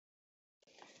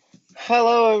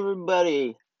Hello,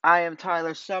 everybody. I am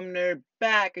Tyler Sumner,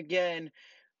 back again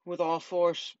with all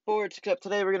four sports, except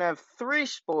today we're going to have three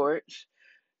sports.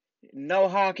 No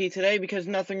hockey today because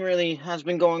nothing really has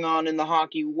been going on in the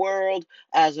hockey world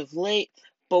as of late.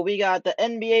 But we got the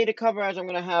NBA to cover, as I'm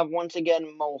going to have once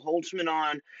again Mo Holtzman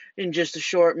on in just a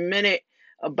short minute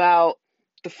about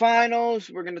the finals.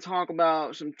 We're going to talk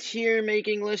about some tier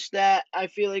making lists that I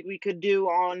feel like we could do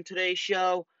on today's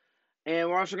show. And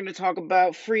we're also going to talk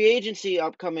about free agency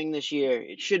upcoming this year.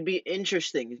 It should be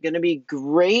interesting. It's going to be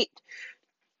great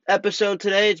episode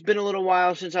today. It's been a little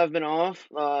while since I've been off.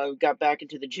 Got back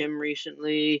into the gym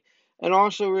recently, and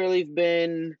also really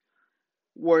been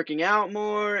working out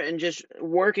more and just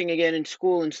working again in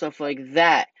school and stuff like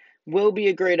that. Will be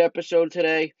a great episode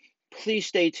today. Please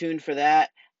stay tuned for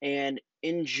that and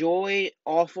enjoy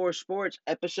All Four Sports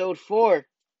episode 4.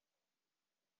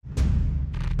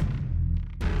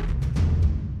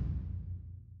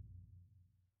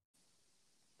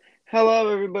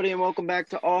 Hello, everybody, and welcome back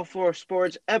to All Four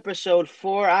Sports, Episode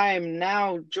 4. I am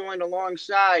now joined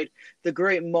alongside the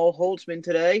great Mo Holtzman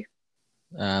today.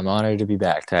 I'm honored to be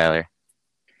back, Tyler.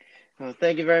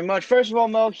 Thank you very much. First of all,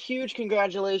 Mo, huge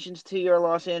congratulations to your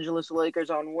Los Angeles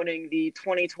Lakers on winning the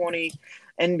 2020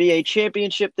 NBA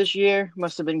championship this year.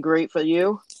 Must have been great for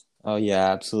you. Oh,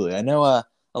 yeah, absolutely. I know a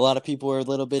lot of people were a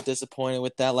little bit disappointed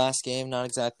with that last game, not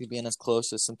exactly being as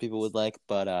close as some people would like,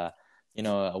 but, a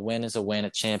win is a win,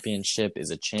 a championship is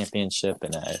a championship,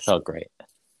 and it felt great.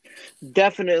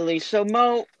 Definitely. So,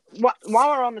 Mo, while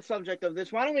we're on the subject of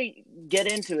this, why don't we get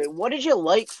into it? What did you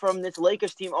like from this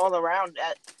Lakers team all around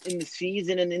in the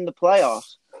season and in the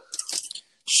playoffs?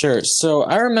 Sure. So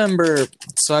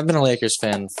I've been a Lakers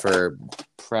fan for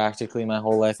practically my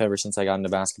whole life, ever since I got into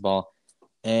basketball.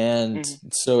 And Mm-hmm.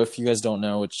 so if you guys don't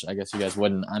know, which I guess you guys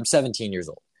wouldn't, I'm 17 years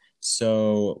old.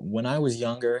 So when I was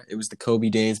younger, it was the Kobe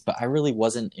days, but I really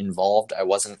wasn't involved. I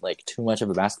wasn't like too much of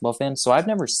a basketball fan. So I've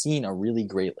never seen a really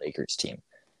great Lakers team.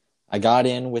 I got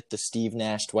in with the Steve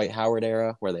Nash, Dwight Howard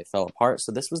era where they fell apart.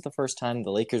 So this was the first time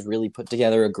the Lakers really put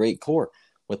together a great core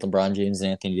with LeBron James and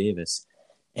Anthony Davis.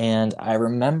 And I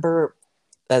remember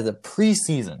that the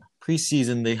preseason,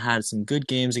 they had some good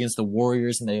games against the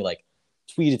Warriors, and they like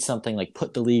tweeted something like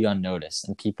 "put the league on notice,"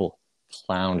 and people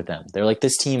clowned them. They're like,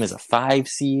 "This team is a 5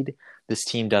 seed. This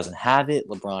team doesn't have it.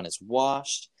 LeBron is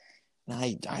washed."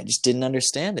 And I just didn't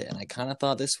understand it, and I kind of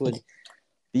thought this would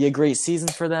be a great season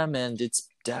for them, and it's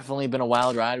definitely been a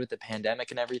wild ride with the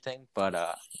pandemic and everything. But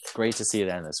it's great to see it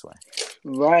end this way.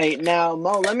 Right. Now,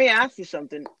 Mo, let me ask you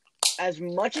something. As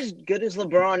much as good as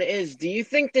LeBron is, do you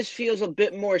think this feels a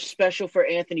bit more special for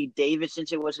Anthony Davis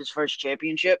since it was his first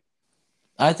championship?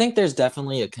 I think there's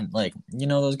definitely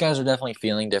those guys are definitely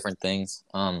feeling different things.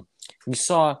 We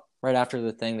saw right after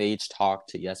the thing they each talked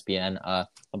to ESPN.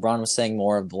 LeBron was saying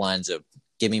more of the lines of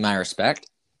 "Give me my respect,"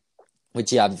 which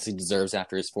he obviously deserves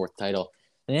after his fourth title.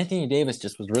 And Anthony Davis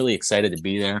just was really excited to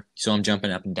be there. So I'm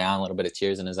jumping up and down, a little bit of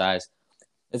tears in his eyes.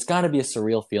 It's got to be a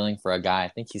surreal feeling for a guy. I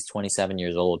think he's 27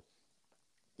 years old.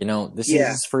 This is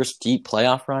Yeah. his first deep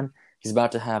playoff run. He's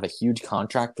about to have a huge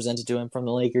contract presented to him from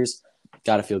the Lakers.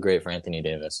 Got to feel great for Anthony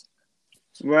Davis.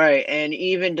 Right. And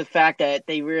even the fact that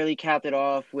they really capped it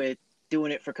off with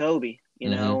doing it for Kobe,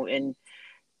 Mm-hmm. and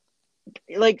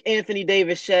like Anthony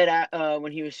Davis said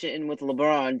when he was sitting with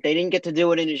LeBron, they didn't get to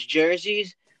do it in his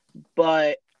jerseys,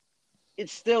 but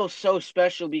it's still so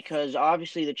special because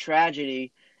obviously the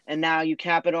tragedy, and now you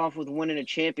cap it off with winning a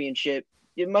championship.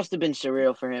 It must have been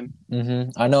surreal for him.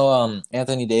 Mm-hmm. I know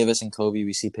Anthony Davis and Kobe,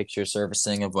 we see pictures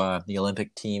surfacing of the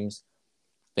Olympic teams.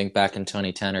 Think back in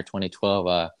 2010 or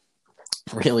 2012,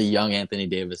 really young Anthony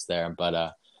Davis there.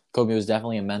 But Kobe was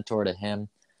definitely a mentor to him.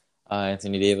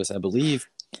 Anthony Davis, I believe,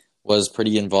 was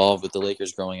pretty involved with the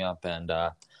Lakers growing up, and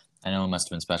I know it must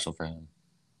have been special for him.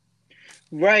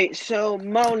 Right. So,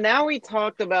 Mo, now we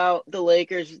talked about the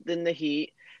Lakers than the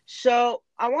Heat. So,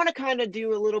 I want to kind of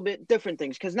do a little bit different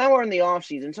things because now we're in the off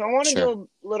season. So, I want to Sure. do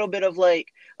a little bit of like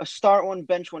a start one,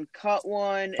 bench one, cut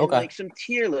one, and Okay. like some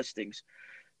tier listings.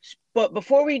 But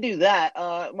before we do that,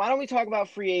 why don't we talk about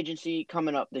free agency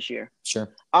coming up this year?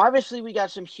 Sure. Obviously, we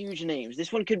got some huge names.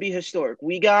 This one could be historic.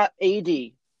 We got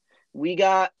AD, we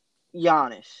got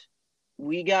Giannis,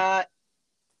 we got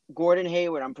Gordon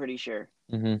Hayward, I'm pretty sure.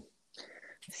 Mm-hmm.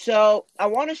 So I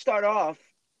want to start off.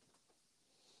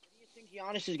 Where do you think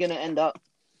Giannis is going to end up?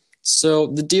 So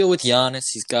the deal with Giannis,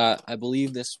 he's got, I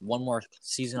believe, this one more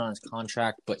season on his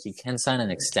contract, but he can sign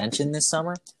an extension this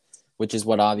summer, which is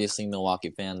what obviously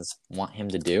Milwaukee fans want him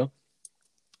to do.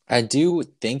 I do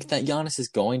think that Giannis is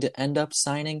going to end up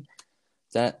signing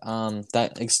that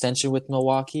extension with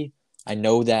Milwaukee. I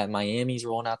know that Miami's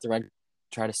rolling out the red.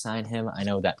 try to sign him. I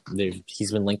know that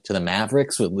he's been linked to the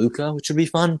Mavericks with Luka, which would be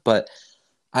fun. But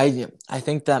I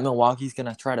think that Milwaukee's going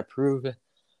to try to prove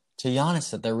to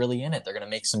Giannis that they're really in it. They're going to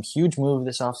make some huge move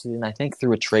this offseason. I think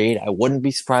through a trade. I wouldn't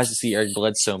be surprised to see Eric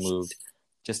Bledsoe moved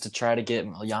just to try to get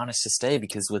Giannis to stay,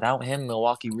 because without him,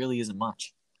 Milwaukee really isn't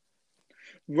much.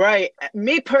 Right.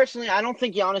 Me personally, I don't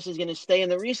think Giannis is going to stay,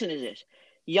 and the reason is this.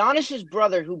 Giannis's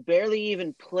brother, who barely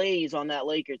even plays on that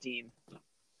Laker team,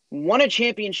 won a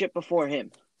championship before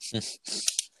him.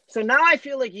 So now I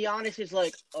feel like Giannis is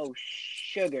like, oh,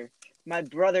 sugar. My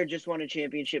brother just won a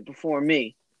championship before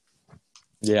me.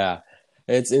 Yeah.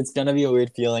 It's going to be a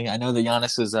weird feeling. I know that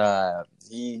Giannis was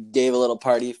he gave a little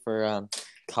party for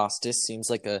Costas. Seems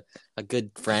like a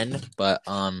good friend, but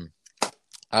I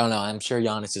don't know. I'm sure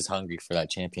Giannis is hungry for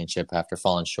that championship after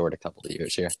falling short a couple of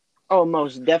years here. Oh,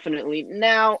 most definitely.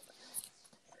 Now,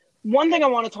 one thing I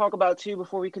want to talk about, too,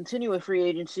 before we continue with free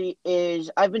agency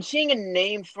is I've been seeing a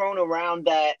name thrown around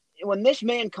that when this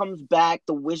man comes back,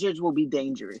 the Wizards will be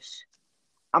dangerous.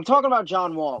 I'm talking about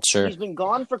John Wall. Sure. He's been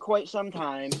gone for quite some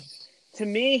time. To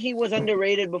me, he was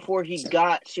underrated before he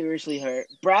got seriously hurt.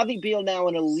 Bradley Beal now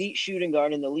an elite shooting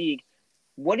guard in the league.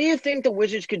 What do you think the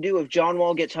Wizards could do if John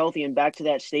Wall gets healthy and back to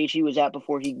that stage he was at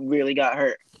before he really got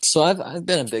hurt? So I've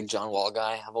been a big John Wall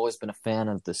guy. I've always been a fan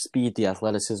of the speed, the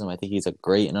athleticism. I think he's a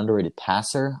great and underrated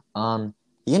passer. The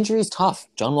injury is tough.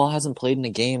 John Wall hasn't played in a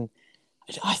game.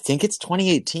 I think it's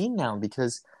 2018 now,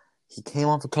 because he came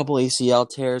off a couple ACL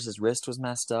tears. His wrist was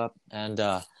messed up, and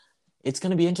it's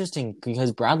going to be interesting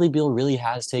because Bradley Beal really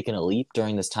has taken a leap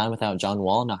during this time without John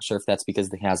Wall. Not sure if that's because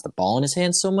he has the ball in his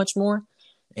hands so much more.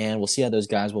 And we'll see how those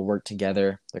guys will work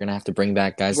together. They're going to have to bring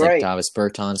back guys like Davis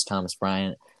Bertans, Thomas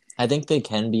Bryant. I think they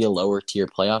can be a lower tier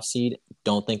playoff seed.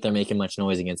 Don't think they're making much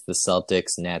noise against the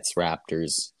Celtics, Nets,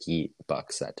 Raptors, Heat,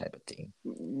 Bucks, that type of team.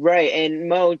 Right. And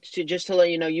Mo, just to let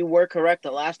you know, you were correct.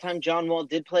 The last time John Wall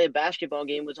did play a basketball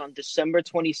game was on December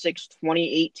 26,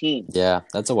 2018. Yeah,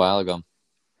 that's a while ago.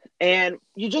 And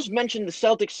you just mentioned the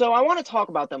Celtics, so I want to talk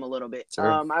about them a little bit. Sure.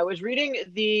 I was reading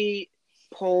the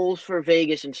polls for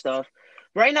Vegas and stuff.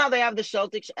 Right now, they have the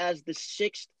Celtics as the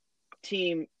sixth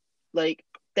team. Like,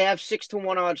 they have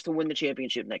 6-1 odds to win the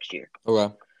championship next year.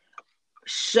 Okay.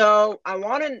 So I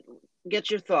want to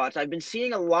get your thoughts. I've been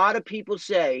seeing a lot of people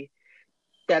say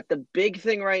that the big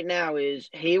thing right now is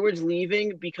Hayward's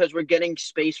leaving because we're getting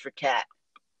space for Cat.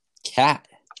 Cat.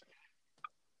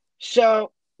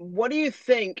 So what do you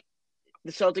think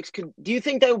the Celtics could – do you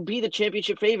think they would be the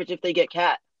championship favorites if they get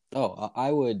Cat? Oh,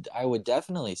 I would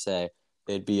definitely say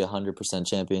they'd be 100%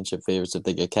 championship favorites if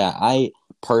they get Cat. I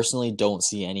personally don't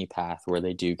see any path where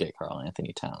they do get Karl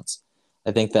Anthony Towns.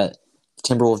 I think that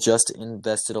Timberwolves just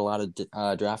invested a lot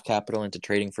of draft capital into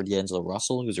trading for D'Angelo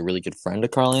Russell, who's a really good friend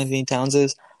of Karl Anthony Towns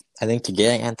is. I think to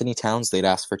get Anthony Towns, they'd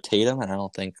ask for Tatum, and I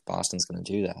don't think Boston's going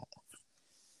to do that.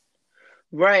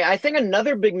 Right. I think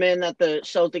another big man that the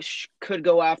Celtics could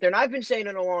go after, and I've been saying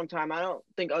it a long time. I don't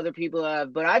think other people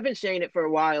have, but I've been saying it for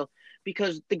a while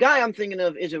because the guy I'm thinking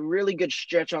of is a really good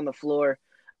stretch on the floor.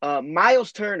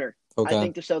 Miles Turner. Okay. I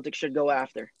think the Celtics should go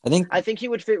after. I think he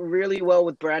would fit really well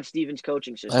with Brad Stevens'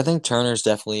 coaching system. I think Turner's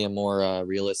definitely a more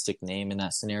realistic name in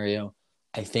that scenario.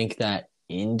 I think that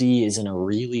Indy is in a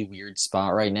really weird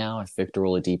spot right now if Victor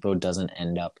Oladipo doesn't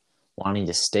end up wanting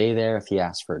to stay there, if he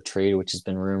asks for a trade, which has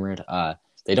been rumored.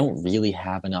 They don't really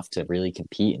have enough to really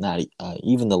compete in that,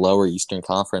 even the lower Eastern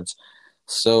Conference.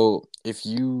 So if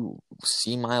you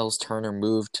see Miles Turner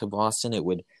move to Boston,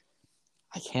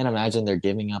 I can't imagine they're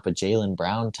giving up a Jaylen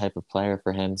Brown type of player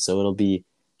for him, so it'll be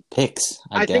picks,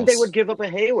 I guess. think they would give up a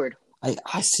Hayward.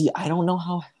 I don't know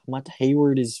how much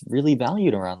Hayward is really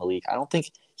valued around the league. I don't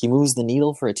think he moves the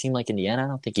needle for a team like Indiana. I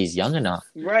don't think he's young enough.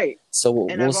 Right. So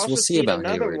we'll see about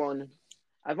Hayward.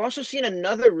 I've also seen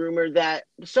another rumor that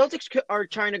the Celtics are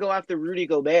trying to go after Rudy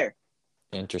Gobert.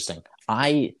 Interesting.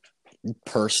 I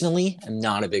personally am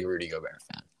not a big Rudy Gobert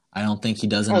fan. I don't think he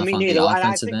does enough on the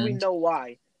offensive end.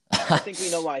 I think we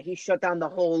know why. He shut down the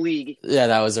whole league. Yeah,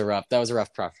 that was a rough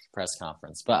press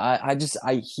conference. But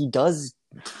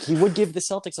he would give the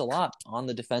Celtics a lot on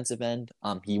the defensive end.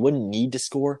 He wouldn't need to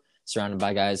score, surrounded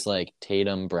by guys like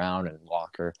Tatum, Brown, and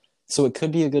Walker. So it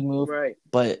could be a good move. Right.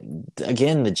 But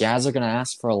again, the Jazz are going to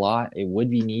ask for a lot. It would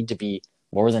need to be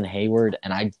more than Hayward,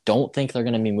 and I don't think they're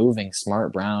going to be moving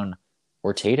Smart, Brown,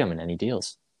 or Tatum in any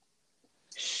deals.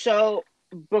 So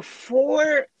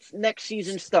before next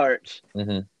season starts,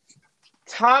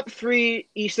 top 3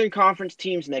 Eastern Conference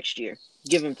teams next year.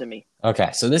 Give them to me. Okay,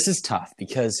 so this is tough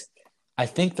because I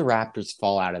think the Raptors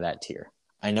fall out of that tier.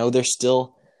 I know they're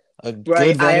still a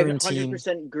good veteran team.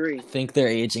 100% agree. I think they're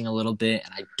aging a little bit,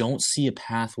 and I don't see a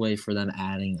pathway for them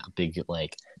adding a big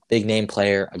big name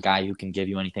player, a guy who can give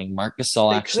you anything. Marc Gasol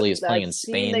They could. actually is playing I've in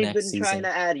seen Spain they've next been trying season.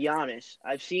 to add Giannis.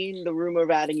 I've seen the rumor of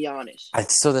adding Giannis.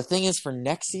 So the thing is, for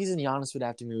next season, Giannis would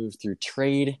have to move through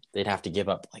trade. They'd have to give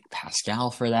up like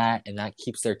Pascal for that, and that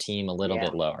keeps their team a little Yeah.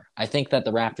 bit lower. I think that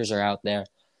the Raptors are out there.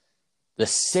 The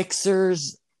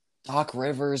Sixers, Doc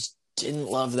Rivers didn't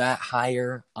love that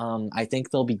hire. I think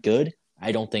they'll be good.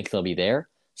 I don't think they'll be there.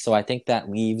 So I think that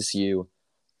leaves you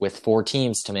with 4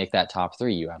 teams to make that top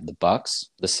 3. You have the Bucks,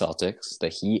 the Celtics, the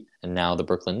Heat, and now the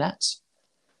Brooklyn Nets.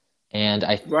 And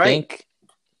I Right. think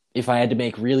if I had to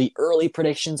make really early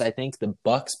predictions, I think the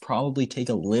Bucks probably take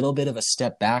a little bit of a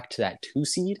step back to that 2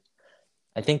 seed.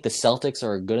 I think the Celtics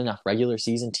are a good enough regular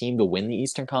season team to win the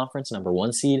Eastern Conference, number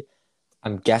 1 seed.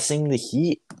 I'm guessing the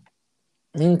Heat.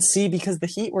 See, because the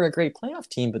Heat were a great playoff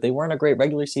team, but they weren't a great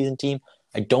regular season team.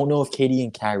 I don't know if KD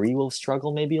and Kyrie will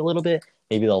struggle maybe a little bit.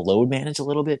 Maybe they'll load manage a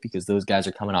little bit because those guys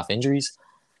are coming off injuries.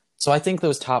 So I think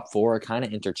those top 4 are kind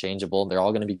of interchangeable. They're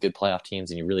all going to be good playoff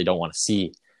teams, and you really don't want to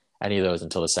see any of those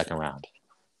until the second round.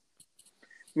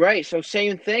 Right. So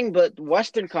same thing, but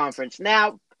Western Conference.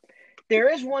 Now, there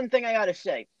is one thing I got to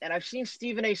say, and I've seen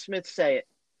Stephen A. Smith say it.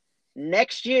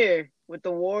 Next year with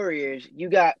the Warriors, you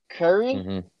got Curry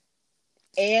Mm-hmm.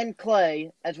 and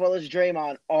Clay, as well as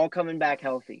Draymond, all coming back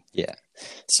healthy. Yeah.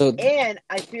 So And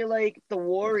I feel like the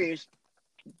Warriors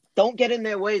don't get in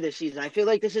their way this season. I feel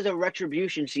like this is a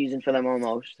retribution season for them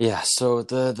almost. yeah. So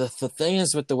the thing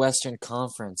is with the Western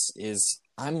Conference is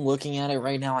I'm looking at it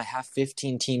right now. I have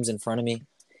 15 teams in front of me,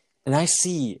 and I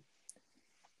see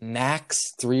max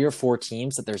 3 or 4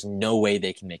 teams that there's no way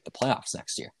they can make the playoffs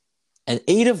next year. And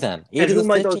 8 of them, 8 And of who the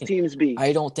might 15. those teams be?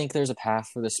 I don't think there's a path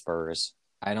for the Spurs.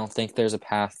 I don't think there's a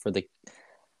path for the.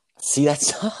 See,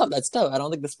 that's tough. That's tough. I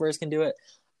don't think the Spurs can do it.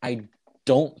 I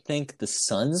don't think the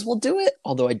Suns will do it,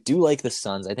 although I do like the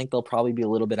Suns. I think they'll probably be a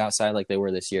little bit outside like they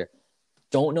were this year.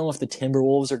 Don't know if the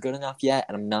Timberwolves are good enough yet,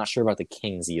 and I'm not sure about the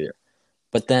Kings either.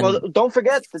 But then, Well, don't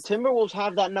forget, the Timberwolves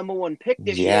have that number 1 pick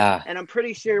this yeah, year, and I'm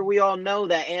pretty sure we all know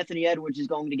that Anthony Edwards is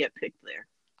going to get picked there.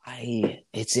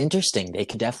 it's interesting. They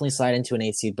could definitely slide into an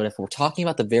 8 seed, but if we're talking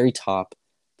about the very top,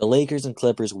 the Lakers and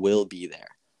Clippers will be there.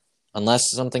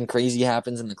 Unless something crazy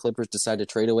happens and the Clippers decide to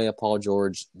trade away a Paul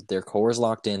George, their core is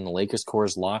locked in. The Lakers' core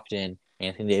is locked in.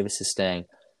 Anthony Davis is staying.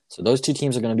 So those 2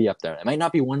 teams are going to be up there. It might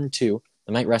not be 1 and 2.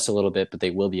 They might rest a little bit, but they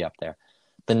will be up there.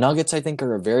 The Nuggets, I think,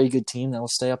 are a very good team that will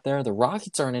stay up there. The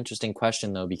Rockets are an interesting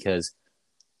question, though, because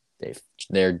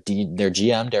their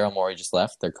GM, Daryl Morey, just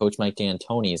left. Their coach, Mike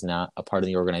D'Antoni, is not a part of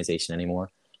the organization anymore.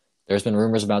 There's been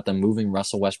rumors about them moving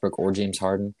Russell Westbrook or James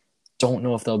Harden. Don't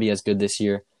know if they'll be as good this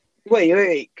year.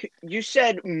 Wait. You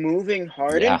said moving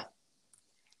Harden?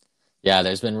 Yeah,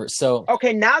 there's been so.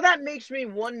 Okay, now that makes me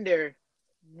wonder,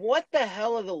 what the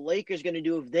hell are the Lakers going to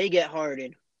do if they get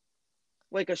Harden?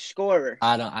 Like a scorer.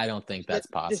 I don't think that's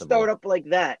possible. Just throw it up like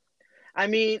that. I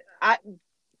mean,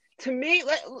 to me,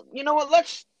 you know what?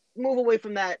 Let's move away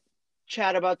from that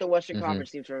chat about the Western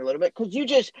Conference teams for a little bit, because you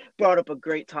just brought up a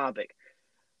great topic.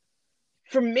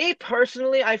 For me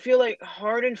personally, I feel like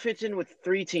Harden fits in with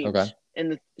 3 teams in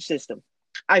the system.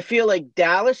 I feel like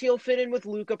Dallas, he'll fit in with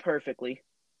Luka perfectly.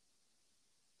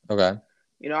 Okay.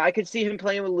 You know, I could see him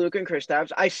playing with Luka and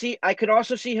Kristaps. I could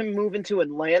also see him moving to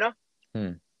Atlanta.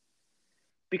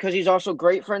 Because he's also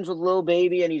great friends with Lil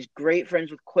Baby and he's great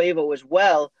friends with Quavo as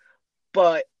well.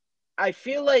 But I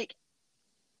feel like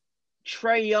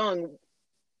Trae Young,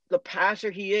 the passer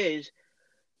he is,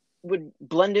 would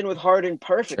blend in with Harden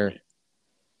perfectly. Sure.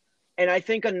 And I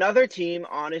think another team,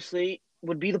 honestly,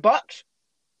 would be the Bucks.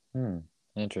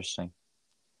 Interesting.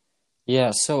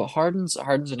 Yeah, so Harden's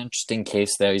an interesting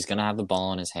case, though. He's going to have the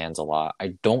ball in his hands a lot.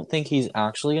 I don't think he's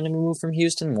actually going to move from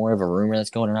Houston. More of a rumor that's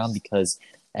going around because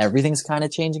everything's kind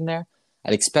of changing there.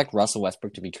 I'd expect Russell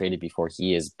Westbrook to be traded before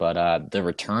he is, but the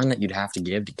return that you'd have to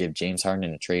give James Harden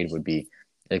in a trade would be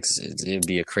it'd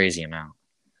be a crazy amount.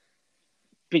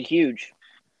 Be huge.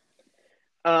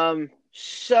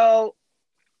 So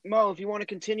Mo, if you want to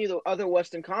continue the other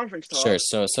Western Conference talk.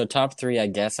 Sure. So top 3, I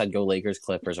guess I'd go Lakers,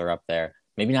 Clippers are up there.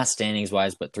 Maybe not standings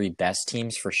wise, but 3 best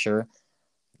teams for sure.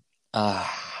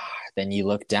 Then you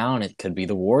look down, it could be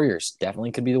the Warriors.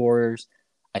 Definitely could be the Warriors.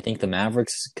 I think the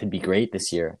Mavericks could be great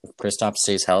this year. If Kristaps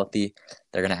stays healthy,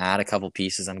 they're going to add a couple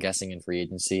pieces, I'm guessing, in free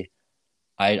agency.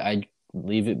 I'd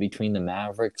leave it between the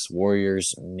Mavericks,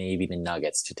 Warriors, maybe the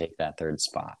Nuggets to take that 3rd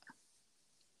spot.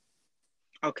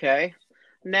 Okay.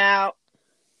 Now,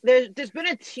 there's been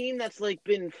a team that's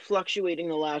been fluctuating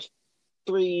the last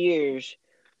 3 years.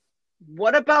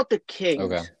 What about the Kings?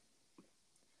 Okay.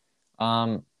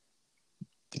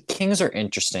 The Kings are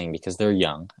interesting because they're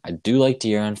young. I do like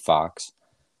De'Aaron Fox.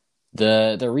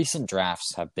 The recent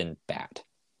drafts have been bad.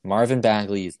 Marvin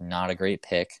Bagley is not a great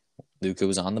pick. Luka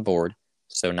was on the board,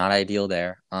 so not ideal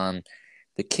there.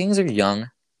 The Kings are young.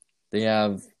 They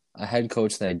have a head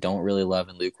coach that I don't really love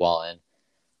in Luke Walton.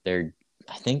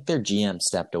 I think their GM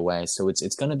stepped away, so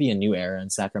it's going to be a new era in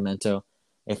Sacramento.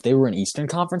 If they were an Eastern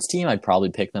Conference team, I'd probably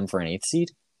pick them for an 8th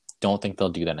seed. Don't think they'll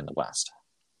do that in the West.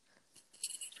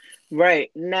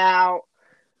 Right. Now,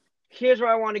 here's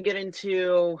where I want to get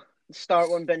into start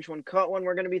one, bench one, cut one.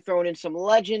 We're going to be throwing in some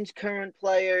legends, current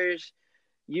players.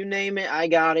 You name it, I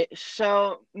got it.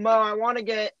 So, Mo, I want to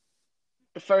get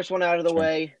the first one out of the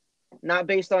way, not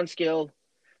based on skill.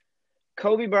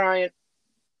 Kobe Bryant,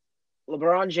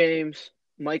 LeBron James,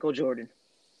 Michael Jordan.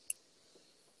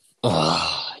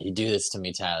 Oh, you do this to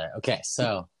me, Tyler. Okay,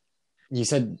 so you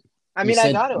said I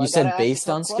got to. You said based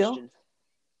on skill?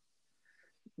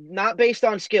 Not based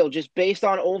on skill, just based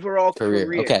on overall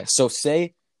career. Okay, so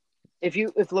say if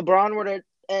LeBron were to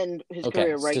end his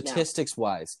career right now. Statistics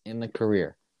wise in the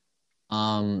career.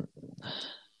 I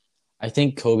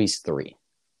think Kobe's 3.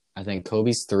 I think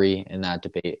Kobe's 3 in that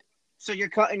debate. So you're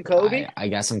cutting Kobe? I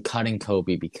guess I'm cutting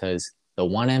Kobe because the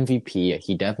 1 MVP,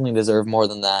 he definitely deserved more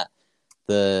than that.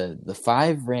 The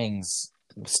 5 rings,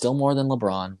 still more than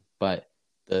LeBron, but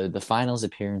the finals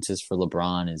appearances for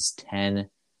LeBron is 10. I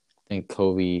think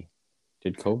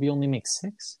did Kobe only make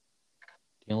 6?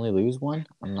 Did he only lose 1?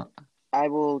 I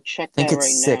will check that right now. I think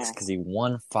it's 6 because he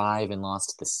won 5 and lost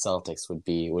to the Celtics would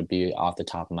be off the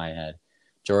top of my head.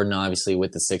 Jordan, obviously,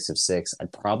 with the 6 of 6.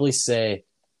 I'd probably say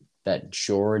that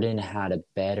Jordan had a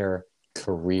better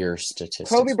career statistics.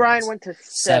 Kobe Bryant went to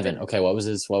 7. Okay, what was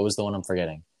the one I'm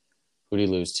forgetting? Who did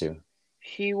he lose to?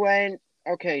 He went,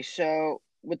 so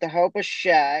with the help of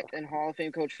Shaq and Hall of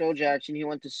Fame coach Phil Jackson, he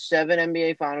went to 7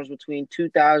 NBA Finals between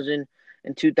 2000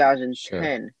 and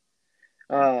 2010.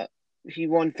 Sure. He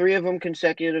won 3 of them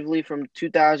consecutively from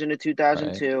 2000 to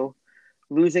 2002,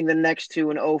 losing the next 2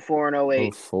 in 04 and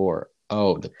 08. 04.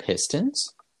 Oh, the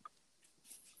Pistons?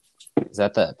 Is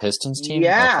that the Pistons team?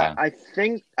 Yeah,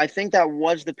 okay. I think that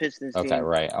was the Pistons team. Okay,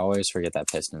 right. I always forget that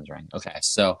Pistons ring. Okay,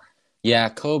 so yeah,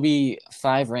 Kobe,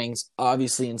 5 rings,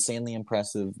 obviously insanely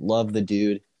impressive. Love the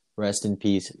dude. Rest in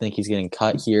peace. I think he's getting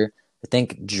cut here. I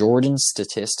think Jordan,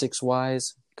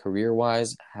 statistics-wise,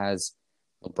 career-wise, has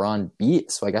LeBron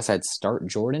beat. So I guess I'd start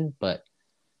Jordan, but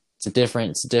it's a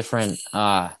different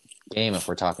game if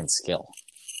we're talking skill.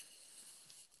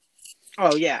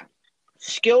 Oh, yeah.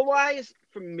 Skill-wise,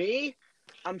 for me,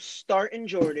 I'm starting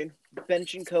Jordan,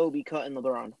 benching Kobe, cutting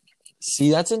LeBron.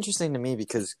 See, that's interesting to me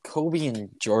because Kobe and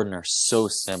Jordan are so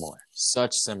similar.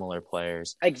 Such similar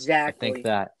players. Exactly. I think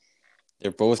that they're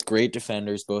both great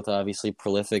defenders, both obviously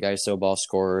prolific iso ball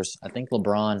scorers. I think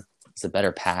LeBron is a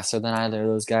better passer than either of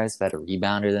those guys, better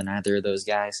rebounder than either of those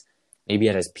guys. Maybe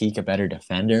at his peak, a better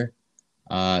defender.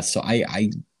 So I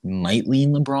might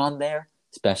lean LeBron there,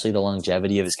 especially the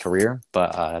longevity of his career,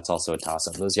 but that's also a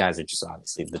toss-up. Those guys are just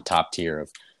obviously the top tier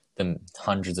of the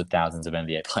hundreds of thousands of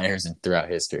NBA players throughout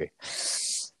history.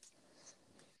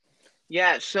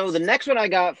 Yeah, so the next one I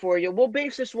got for you, we'll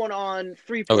base this one on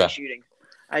three-point shooting,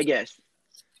 I guess.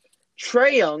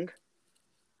 Trae Young,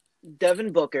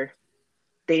 Devin Booker,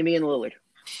 Damian Lillard.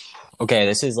 Okay,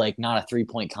 this is like not a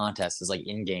three-point contest. It's like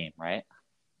in-game, right?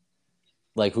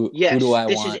 Like who do I want?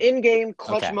 This is in-game,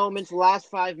 clutch moments, last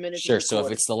 5 minutes. Sure, so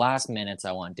if it's the last minutes,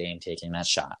 I want Dame taking that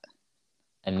shot.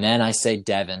 And then I say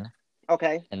Devin.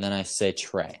 Okay. And then I say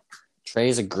Trae. Trae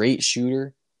is a great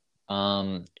shooter.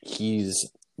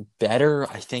 He's better,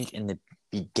 I think, in the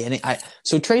beginning.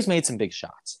 So Trae's made some big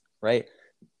shots, right?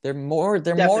 They're more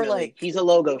like he's a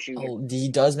logo shooter. Oh, he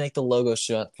does make the logo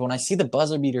shot. But when I see the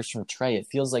buzzer beaters from Trae, it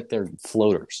feels like they're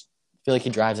floaters. I feel like he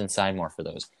drives inside more for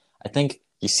those. I think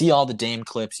you see all the Dame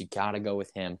clips, you gotta go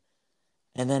with him.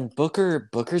 And then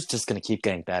Booker's just going to keep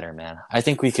getting better, man. I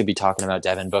think we could be talking about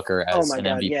Devin Booker as an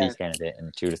MVP candidate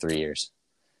in 2 to 3 years.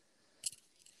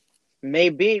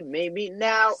 Maybe.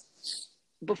 Now,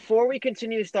 before we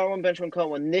continue to start one, bench one, cut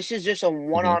one, this is just a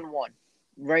one-on-one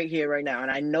right here, right now.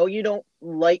 And I know you don't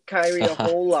like Kyrie a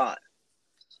whole lot,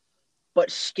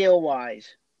 but skill-wise,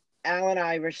 Allen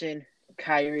Iverson,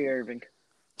 Kyrie Irving.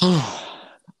 I'd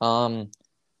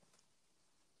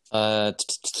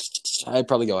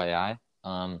probably go AI.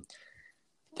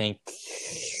 Think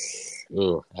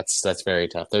that's very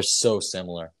tough. They're so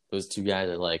similar. Those two guys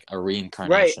are like a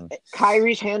reincarnation. Right.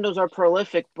 Kyrie's handles are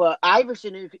prolific, but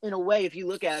Iverson, in a way, if you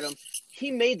look at him, he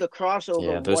made the crossover.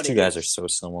 Yeah, those two guys are so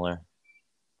similar.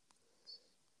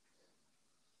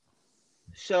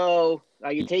 So,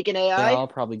 are you taking AI? Yeah, I'll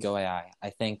probably go AI.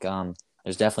 I think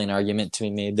there's definitely an argument to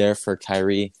be made there for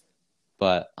Kyrie,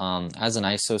 but as an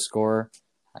ISO scorer,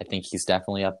 I think he's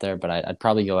definitely up there, but I'd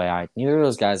probably go AI. Neither of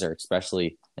those guys are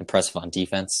especially impressive on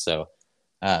defense. So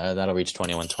that'll reach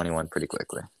 21-21 pretty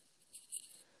quickly.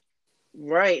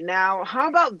 Right. Now, how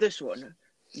about this one?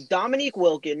 Dominique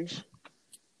Wilkins,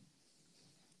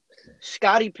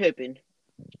 Scottie Pippen,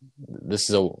 This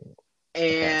is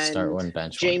okay. Start and one,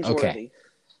 bench one. James Okay. Worthy.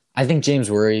 I think James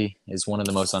Worthy is one of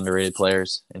the most underrated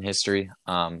players in history.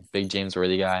 Big James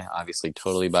Worthy guy, obviously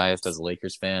totally biased as a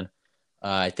Lakers fan.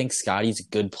 I think Scottie's a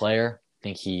good player. I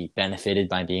think he benefited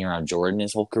by being around Jordan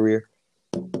his whole career.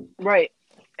 Right.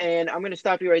 And I'm going to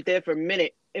stop you right there for a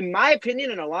minute. In my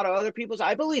opinion, and a lot of other people's,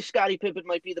 I believe Scottie Pippen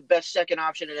might be the best second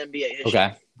option in NBA history.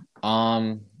 Okay.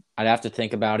 I'd have to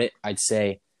think about it. I'd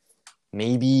say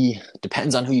maybe,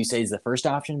 depends on who you say is the first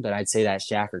option, but I'd say that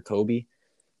Shaq or Kobe.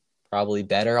 Probably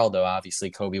better, although obviously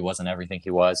Kobe wasn't everything he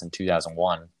was in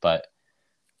 2001. But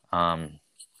I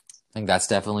think that's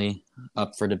definitely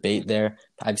up for debate there.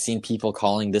 I've seen people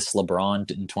calling this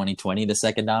LeBron in 2020 the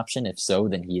second option. If so,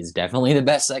 then he is definitely the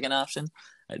best second option.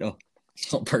 I don't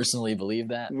personally believe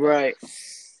that. Right.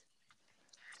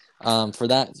 For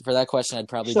that question, I'd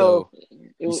probably go.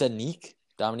 You said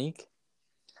Dominique?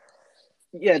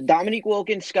 Yeah, Dominique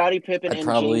Wilkins, Scottie Pippen, and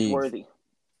James Worthy.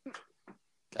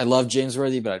 I love James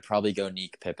Worthy, but I'd probably go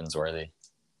Nick Pippins-Worthy, I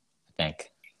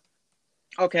think.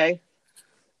 Okay.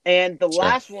 And the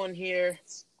last one here,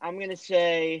 I'm going to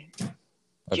say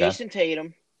Jason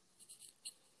Tatum,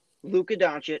 Luka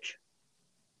Doncic,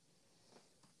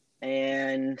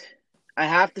 and I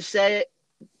have to say it,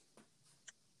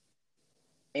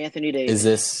 Anthony Davis.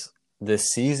 Is this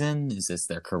season? Is this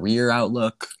their career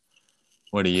outlook?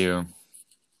 What do you...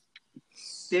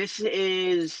 This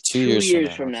is 2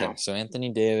 years from now. Okay. So Anthony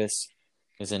Davis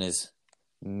is in his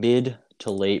mid to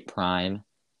late prime.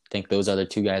 I think those other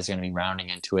two guys are going to be rounding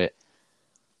into it.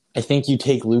 I think you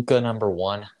take Luka number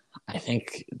one. I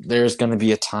think there's going to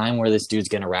be a time where this dude's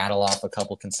going to rattle off a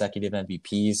couple consecutive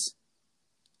MVPs.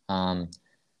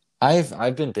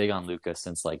 I've been big on Luka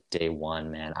since like day one,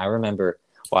 man. I remember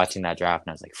watching that draft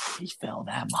and I was like, he fell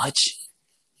that much?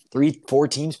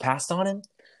 3-4 teams passed on him?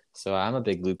 So I'm a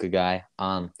big Luka guy.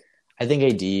 I think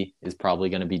AD is probably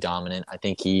going to be dominant. I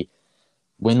think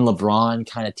when LeBron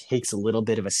kind of takes a little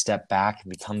bit of a step back and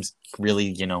becomes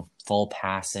really, full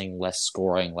passing, less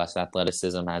scoring, less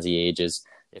athleticism as he ages,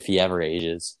 if he ever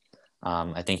ages,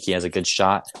 I think he has a good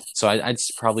shot. So I'd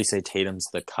probably say Tatum's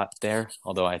the cut there,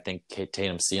 although I think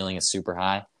Tatum's ceiling is super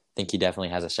high. I think he definitely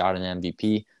has a shot in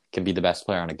MVP, can be the best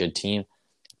player on a good team.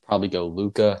 Probably go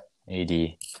Luka,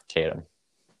 AD, Tatum.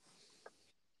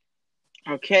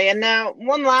 Okay, and now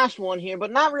one last one here,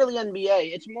 but not really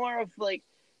NBA. It's more of like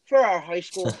for our high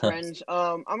school friends.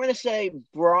 I'm gonna say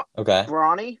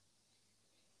Bronny,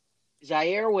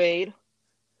 Zaire Wade,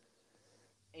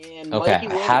 and Mikey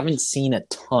Williams. I haven't seen a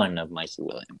ton of Mikey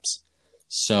Williams,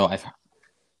 so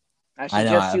I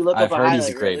suggest you look up a highlight. He's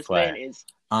a great player. Man is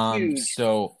huge.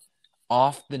 So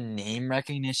off the name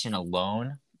recognition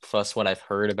alone, plus what I've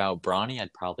heard about Bronny,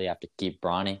 I'd probably have to keep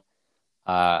Bronny.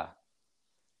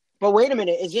 But wait a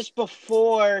minute, is this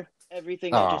before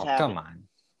everything that just happened? Come on.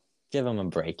 Give him a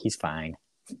break. He's fine.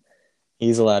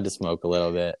 He's allowed to smoke a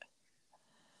little bit.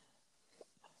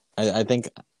 I think...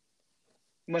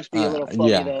 Must be a little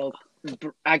funny, though.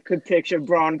 I could picture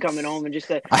Bron coming home and just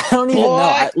say, I don't even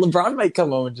know. LeBron might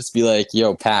come home and just be like,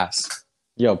 yo, pass.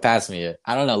 Yo, pass me it.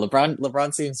 I don't know.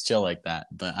 LeBron seems chill like that,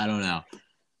 but I don't know.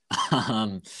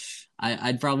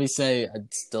 I'd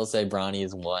still say Bronny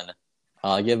is one.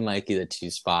 I'll give Mikey the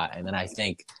 2 spot, and then I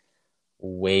think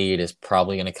Wade is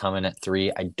probably going to come in at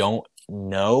 3. I don't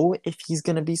know if he's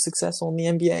going to be successful in the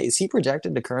NBA. Is he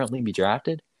projected to currently be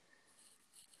drafted?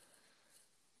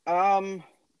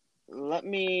 Let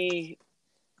me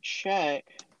check.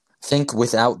 I think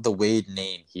without the Wade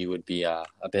name, he would be a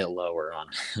bit lower on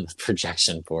the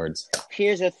projection boards.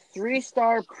 Here's a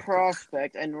 3-star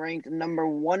prospect and ranked number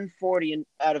 140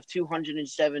 out of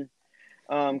 207.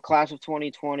 Class of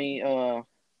 2020,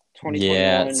 2021.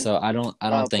 Yeah, so I don't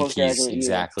think he's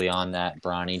exactly on that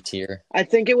Bronny tier. I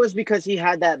think it was because he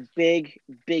had that big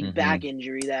back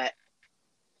injury that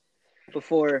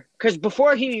before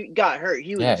he got hurt,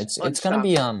 he was it's gonna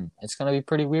be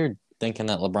pretty weird thinking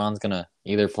that LeBron's gonna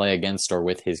either play against or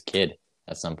with his kid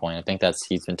at some point. I think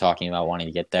he's been talking about wanting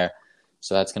to get there,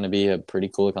 so that's gonna be a pretty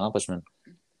cool accomplishment.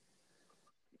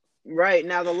 Right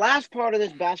now, the last part of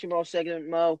this basketball segment,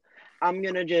 Mo. I'm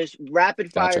going to just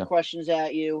rapid fire questions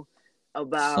at you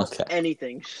about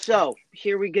anything. So,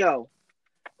 here we go.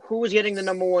 Who is getting the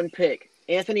number 1 pick?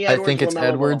 Anthony Edwards? I think it's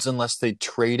Edwards unless they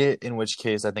trade it, in which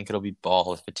case I think it'll be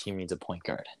Ball if the team needs a point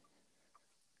guard.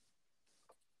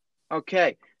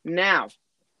 Okay. Now,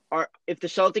 if the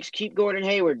Celtics keep Gordon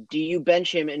Hayward, do you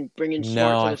bench him and bring in Smart No,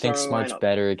 to I the think starting Smart's lineup?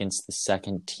 better against the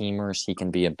second teamers. He can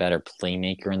be a better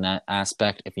playmaker in that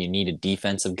aspect. If you need a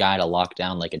defensive guy to lock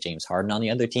down like a James Harden on the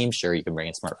other team, sure, you can bring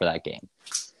in Smart for that game.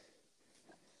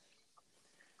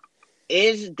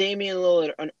 Is Damian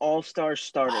Lillard an all-star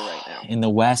starter right now? In the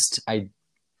West, I'd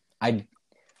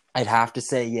have to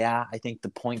say, yeah. I think the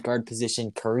point guard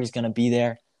position, Curry's going to be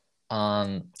there.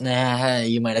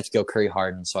 You might have to go Curry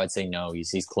Harden, so I'd say no.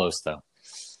 He's close though. All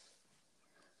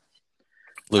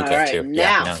Luka right, too.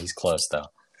 Yeah, now, no, he's close though.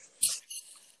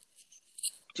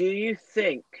 do you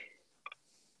think?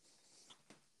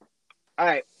 All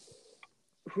right,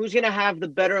 who's gonna have the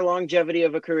better longevity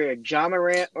of a career, Ja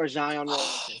Morant or Zion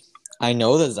Williamson? I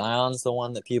know that Zion's the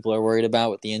one that people are worried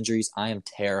about with the injuries. I am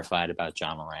terrified about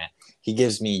Ja Morant. He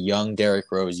gives me young Derrick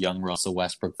Rose, young Russell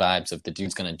Westbrook vibes of the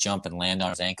dude's going to jump and land on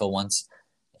his ankle once,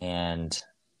 and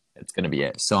it's going to be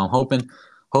it. So I'm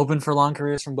hoping for long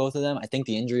careers from both of them. I think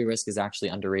the injury risk is actually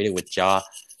underrated with Ja,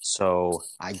 so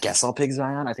I guess I'll pick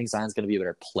Zion. I think Zion's going to be a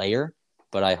better player,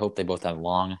 but I hope they both have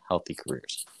long, healthy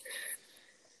careers.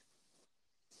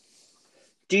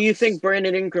 Do you think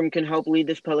Brandon Ingram can help lead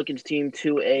this Pelicans team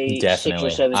to a 6 or Definitely.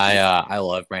 7 seed? I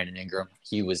love Brandon Ingram.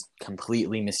 He was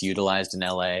completely misutilized in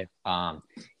LA.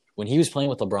 When he was playing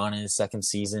with LeBron in his second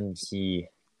season, he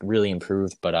really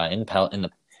improved. But in the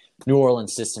New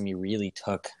Orleans system, he really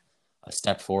took a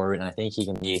step forward, and I think he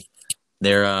can be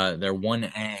their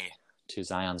 1A to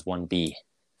Zion's 1B.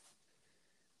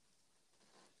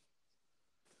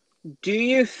 Do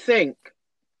you think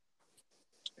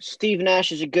Steve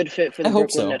Nash is a good fit for the I hope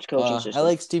Brooklyn so. Nets coaching system? I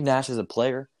like Steve Nash as a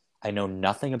player. I know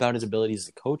nothing about his abilities as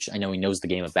a coach. I know he knows the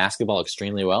game of basketball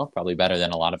extremely well, probably better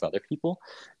than a lot of other people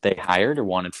they hired or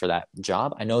wanted for that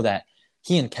job. I know that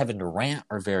he and Kevin Durant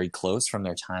are very close from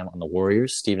their time on the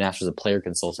Warriors. Steve Nash was a player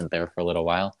consultant there for a little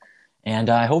while.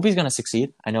 And I hope he's going to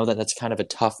succeed. I know that that's kind of a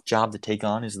tough job to take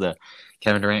on, is the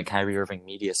Kevin Durant, Kyrie Irving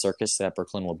media circus that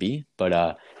Brooklyn will be.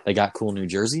 But they got cool new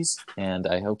jerseys, and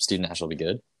I hope Steve Nash will be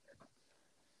good.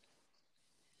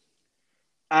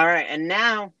 All right, and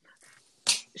now,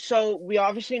 so we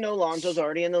obviously know Lonzo's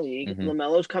already in the league. Mm-hmm.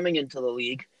 LaMelo's coming into the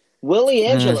league. Will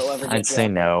LiAngelo ever get I'd say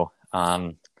drafted?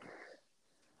 no.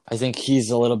 I think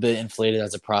he's a little bit inflated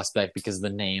as a prospect because of the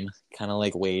name, kind of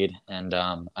like Wade, and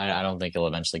I don't think he'll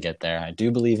eventually get there. I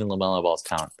do believe in LaMelo Ball's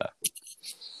talent, though.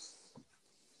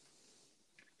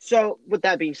 So, with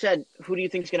that being said, who do you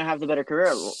think is going to have the better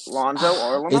career, Lonzo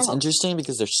or LaMelo? It's interesting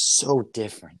because they're so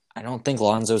different. I don't think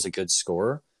Lonzo's a good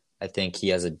scorer. I think he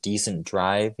has a decent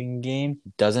driving game.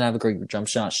 He doesn't have a great jump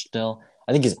shot still.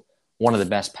 I think he's one of the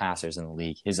best passers in the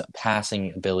league. His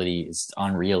passing ability is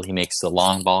unreal. He makes the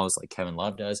long balls like Kevin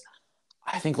Love does.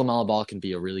 I think LaMelo Ball can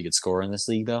be a really good scorer in this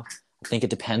league, though. I think it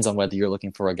depends on whether you're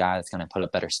looking for a guy that's going to put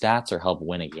up better stats or help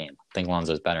win a game. I think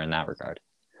Lonzo's better in that regard.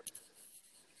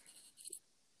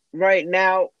 Right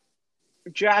now,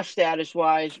 draft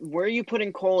status-wise, where are you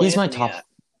putting Cole He's Anthony my top at?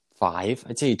 5.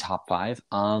 I'd say top 5.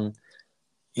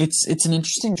 It's an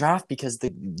interesting draft because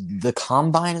the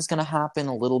combine is going to happen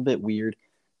a little bit weird.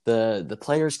 The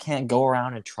players can't go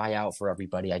around and try out for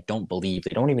everybody. I don't believe.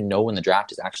 They don't even know when the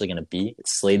draft is actually going to be.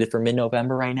 It's slated for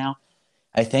mid-November right now.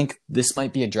 I think this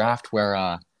might be a draft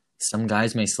where some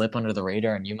guys may slip under the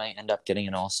radar and you might end up getting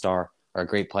an all-star or a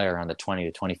great player around the 20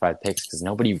 to 25 picks because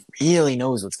nobody really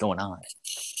knows what's going on.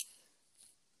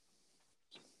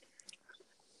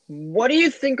 What do you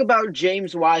think about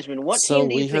James Wiseman? What team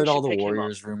do you think we heard all should the pick him up?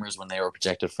 Warriors rumors when they were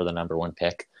projected for the number 1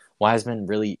 pick. Wiseman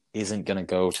really isn't going to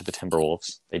go to the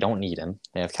Timberwolves. They don't need him.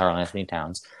 They have Karl Anthony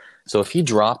Towns. So if he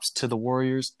drops to the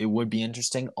Warriors, it would be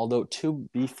interesting. Although, to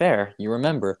be fair, you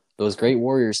remember, those great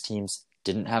Warriors teams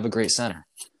didn't have a great center.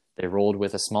 They rolled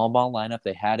with a small ball lineup.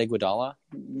 They had Iguodala.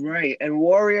 Right, and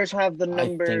Warriors have the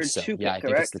number I think so. 2 pick, yeah, I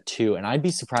think correct? it's the 2. And I'd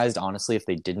be surprised, honestly, if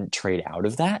they didn't trade out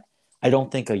of that. I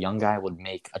don't think a young guy would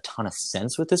make a ton of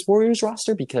sense with this Warriors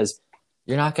roster because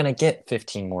you're not going to get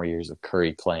 15 more years of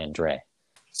Curry, Clay, and Dre.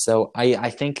 So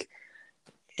I think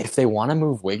if they want to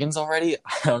move Wiggins already,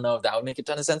 I don't know if that would make a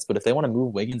ton of sense, but if they want to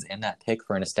move Wiggins and that pick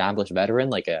for an established veteran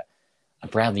like a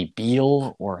Bradley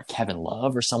Beal or a Kevin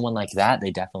Love or someone like that, they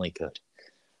definitely could.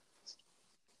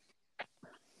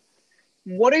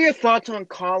 What are your thoughts on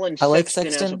Colin Sexton? I like as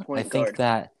a Sexton. point I think guard?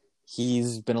 that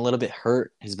he's been a little bit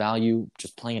hurt. His value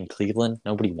just playing in Cleveland.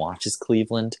 Nobody watches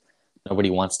Cleveland. Nobody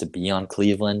wants to be on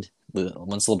Cleveland.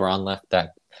 Once LeBron left,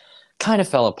 that kind of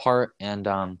fell apart. And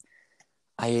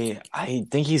I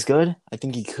think he's good. I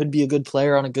think he could be a good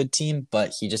player on a good team,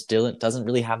 but he just doesn't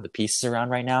really have the pieces around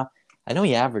right now. I know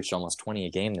he averaged almost 20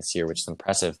 a game this year, which is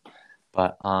impressive.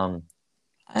 But I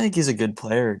I think he's a good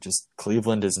player. Just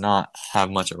Cleveland does not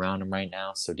have much around him right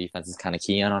now, so defense is kind of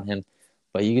key on him.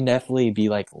 But you can definitely be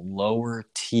like lower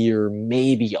tier,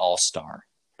 maybe all-star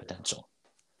potential.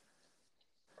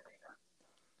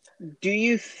 Do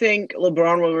you think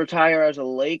LeBron will retire as a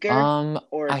Laker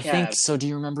or a I think Cav? so. Do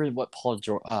you remember what not Paul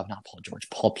George,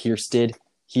 Paul Pierce did?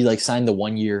 He like signed the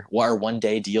 1 year or 1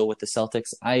 day deal with the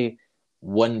Celtics. I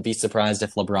wouldn't be surprised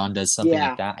if LeBron does something like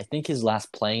Yeah. that. I think his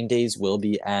last playing days will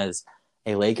be as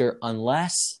a Laker,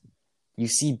 unless you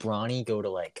see Bronny go to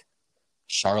like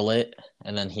Charlotte,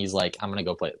 and then he's like, I'm gonna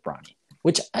go play with Bronny,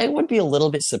 which I would be a little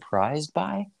bit surprised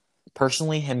by,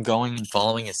 personally, him going and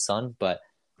following his son. But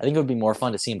I think it would be more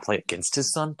fun to see him play against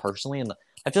his son personally. And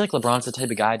I feel like LeBron's the type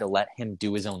of guy to let him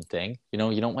do his own thing. You know,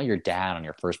 you don't want your dad on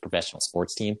your first professional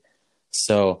sports team,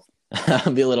 so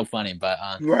it'd be a little funny. But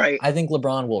Right. I think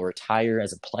LeBron will retire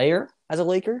as a player, as a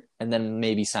Laker, and then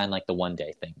maybe sign like the 1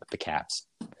 day thing with the Cavs.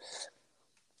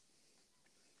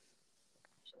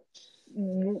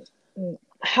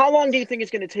 How long do you think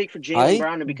it's going to take for Jaylen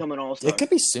Brown to become an All-Star? It could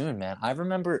be soon, man. I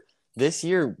remember this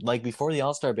year, like before the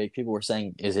All-Star break, people were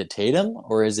saying, is it Tatum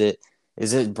or is it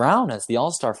Brown as the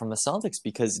All-Star from the Celtics?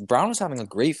 Because Brown was having a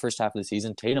great first half of the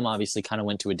season. Tatum obviously kind of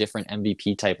went to a different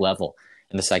MVP type level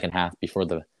in the second half before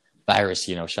the virus,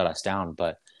 shut us down.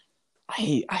 But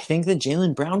I think that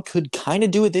Jaylen Brown could kind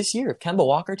of do it this year. If Kemba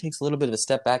Walker takes a little bit of a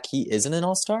step back, he isn't an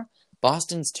All-Star.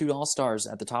 Boston's 2 All-Stars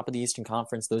at the top of the Eastern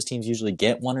Conference. Those teams usually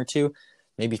get 1 or 2,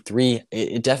 maybe 3.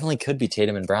 It definitely could be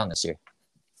Tatum and Brown this year.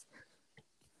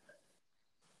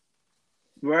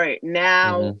 Right.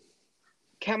 Now,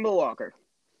 Kemba Walker.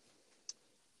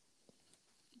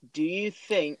 Do you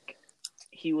think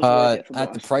he was worth it for Boston?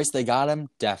 At the price they got him,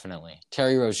 definitely.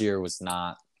 Terry Rozier was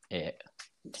not it.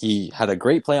 He had a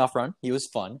great playoff run. He was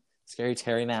fun. Scary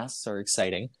Terry masks are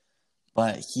exciting.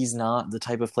 But he's not the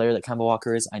type of player that Kemba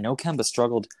Walker is. I know Kemba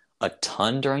struggled a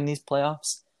ton during these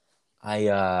playoffs.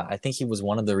 I think he was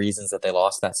one of the reasons that they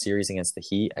lost that series against the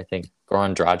Heat. I think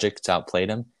Goran Dragic outplayed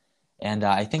him. And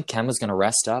I think Kemba's going to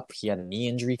rest up. He had a knee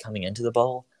injury coming into the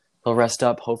bubble. He'll rest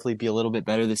up, hopefully be a little bit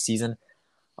better this season.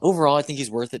 Overall, I think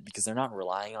he's worth it because they're not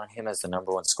relying on him as the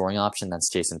number 1 scoring option. That's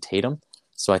Jason Tatum.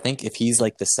 So I think if he's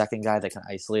like the second guy that can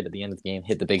isolate at the end of the game,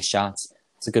 hit the big shots,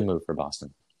 it's a good move for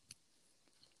Boston.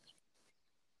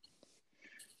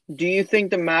 Do you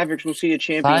think the Mavericks will see a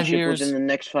championship within the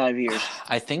next 5 years?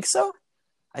 I think so.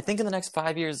 I think in the next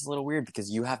 5 years is a little weird because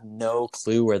you have no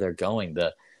clue where they're going.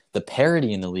 The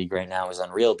parity in the league right now is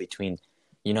unreal between,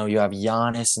 you have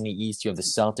Giannis in the East, you have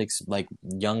the Celtics, like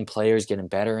young players getting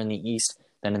better in the East.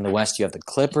 Then in the West, you have the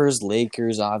Clippers,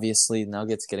 Lakers, obviously,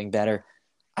 Nuggets getting better.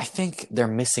 I think they're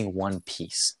missing one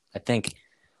piece. I think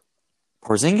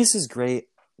Porzingis is great.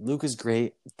 Luka's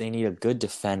great. They need a good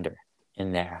defender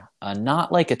in there.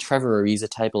 Not like a Trevor Ariza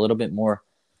type, a little bit more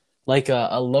like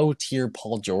a low-tier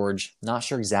Paul George. Not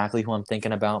sure exactly who I'm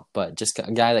thinking about, but just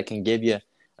a guy that can give you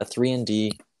a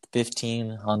 3-and-D,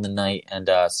 15 on the night, and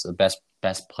the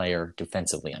best player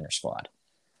defensively on your squad.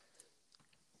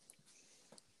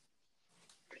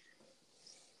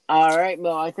 All right,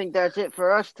 Mo, I think that's it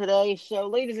for us today. So,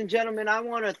 ladies and gentlemen, I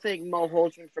want to thank Mo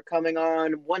Holtzman for coming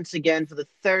on once again for the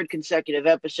 3rd consecutive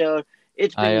episode.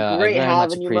 It's been great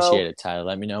having you, Mo. I very much appreciate it, Tyler.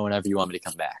 Let me know whenever you want me to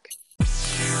come back.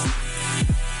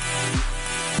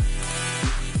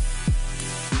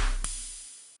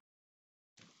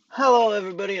 Hello,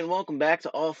 everybody, and welcome back to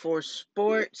All 4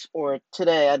 Sports, or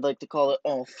today I'd like to call it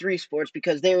All 3 Sports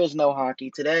because there is no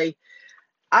hockey today.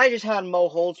 I just had Mo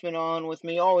Holtzman on with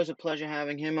me. Always a pleasure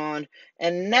having him on.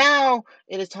 And now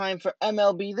it is time for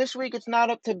MLB. This week it's not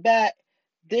up to bat.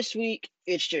 This week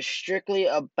it's just strictly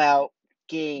about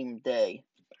game day.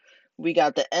 We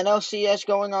got the NLCS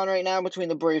going on right now between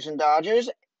the Braves and Dodgers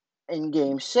in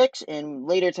Game 6. And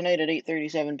later tonight at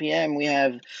 8:37 p.m. we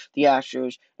have the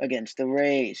Astros against the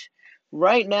Rays.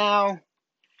 Right now,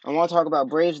 I want to talk about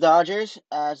Braves-Dodgers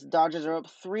as the Dodgers are up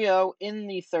 3-0 in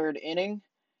the 3rd inning.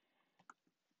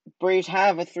 Braves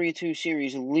have a 3-2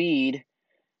 series lead.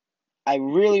 I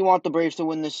really want the Braves to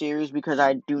win this series because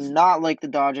I do not like the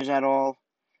Dodgers at all.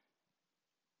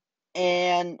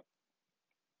 And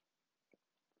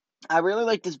I really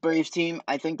like this Braves team.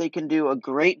 I think they can do a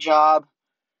great job.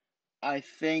 I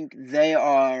think they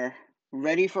are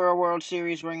ready for a World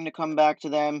Series ring to come back to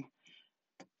them.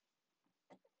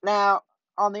 Now,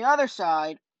 on the other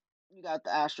side, you got the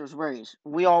Astros-Rays.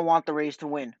 We all want the Rays to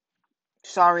win.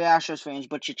 Sorry, Astros fans,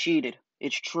 but you cheated.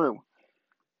 It's true.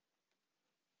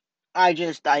 I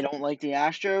don't like the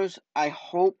Astros. I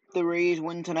hope the Rays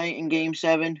win tonight in Game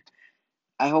 7.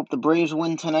 I hope the Braves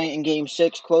win tonight in Game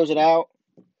 6, close it out.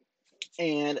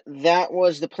 And that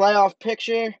was the playoff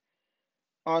picture.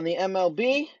 on the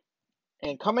MLB.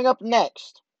 And coming up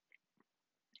next,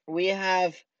 we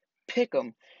have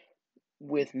Pick'em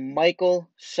with Michael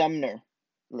Sumner.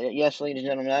 Yes, ladies and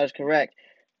gentlemen, that is correct.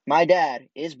 My dad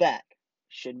is back.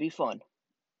 Should be fun.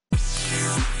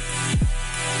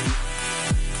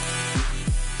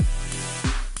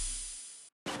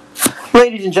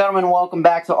 Ladies and gentlemen, welcome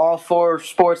back to All Four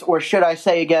Sports, or should I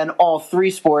say again, All Three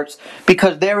Sports,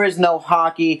 because there is no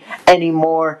hockey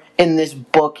anymore in this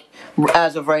book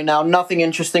as of right now. Nothing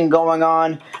interesting going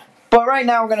on. But right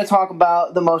now we're going to talk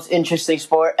about the most interesting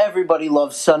sport. Everybody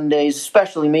loves Sundays,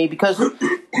 especially me, because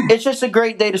it's just a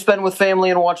great day to spend with family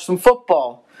and watch some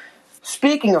football.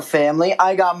 Speaking of family,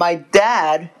 I got my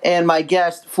dad and my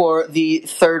guest for the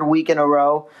third week in a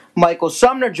row, Michael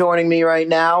Sumner, joining me right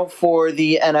now for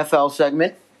the NFL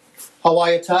segment. How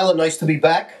are you, Tyler? Nice to be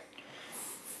back.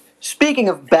 Speaking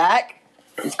of back,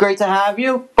 it's great to have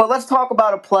you, but let's talk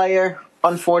about a player,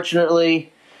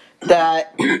 unfortunately,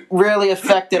 that really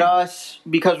affected us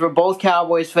because we're both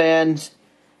Cowboys fans.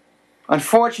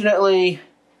 Unfortunately,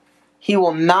 he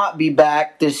will not be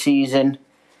back this season.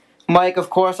 Mike, of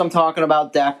course, I'm talking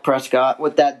about Dak Prescott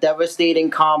with that devastating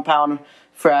compound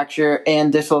fracture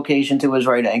and dislocation to his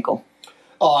right ankle.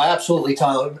 Oh, absolutely,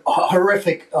 Tyler. A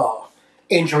horrific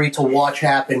injury to watch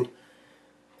happen.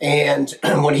 And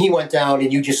when he went down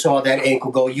and you just saw that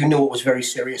ankle go, you knew it was very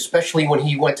serious, especially when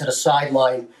he went to the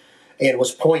sideline and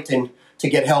was pointing to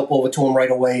get help over to him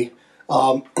right away.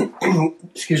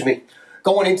 Excuse me.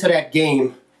 Going into that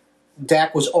game,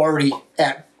 Dak was already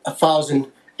at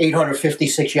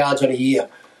 1,856 yards on a year.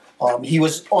 He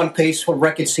was on pace for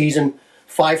record season,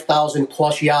 5,000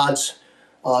 plus yards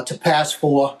to pass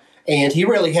for, and he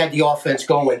really had the offense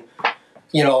going.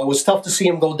 You know, it was tough to see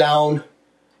him go down,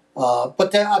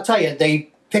 but I'll tell you,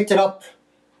 they picked it up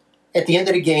at the end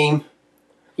of the game.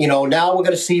 You know, now we're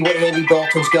going to see what Andy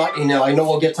Dalton's got, and I know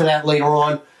we'll get to that later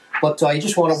on, but I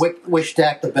just want to wish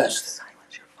Dak the best.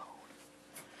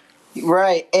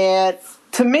 Right, and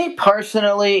to me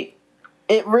personally,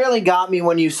 it really got me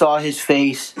when you saw his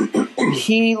face.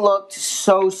 He looked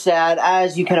so sad,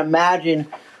 as you can imagine,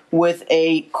 with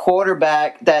a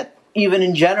quarterback that, even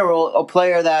in general, a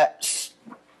player that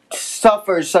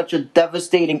suffers such a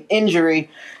devastating injury.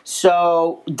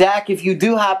 So, Dak, if you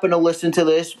do happen to listen to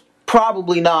this,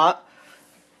 probably not,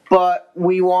 but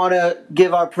we want to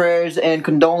give our prayers and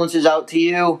condolences out to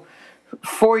you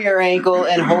for your ankle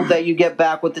and hope that you get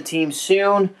back with the team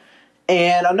soon.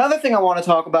 And another thing I want to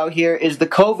talk about here is the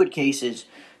COVID cases.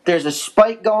 There's a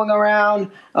spike going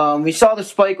around. We saw the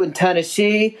spike with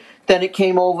Tennessee. Then it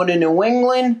came over to New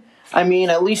England. I mean,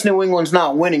 at least New England's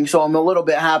not winning, so I'm a little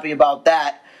bit happy about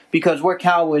that because we're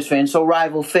Cowboys fans, so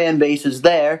rival fan bases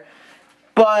there.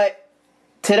 But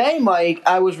today, Mike,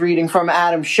 I was reading from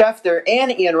Adam Schefter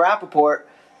and Ian Rappaport.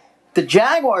 The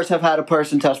Jaguars have had a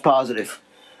person test positive.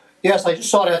 Yes, I just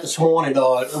saw that this morning. It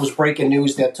was breaking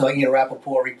news that Ian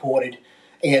Rappaport reported,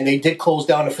 and they did close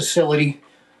down the facility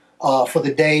for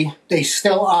the day. They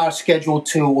still are scheduled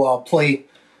to play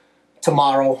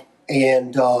tomorrow,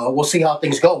 and we'll see how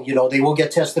things go. You know, they will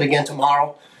get tested again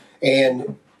tomorrow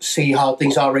and see how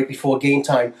things are right before game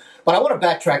time. But I want to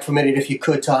backtrack for a minute, if you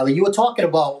could, Tyler. You were talking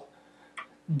about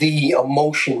the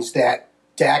emotions that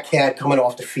Dak had coming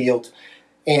off the field,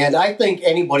 and I think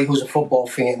anybody who's a football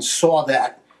fan saw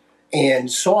that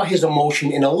and saw his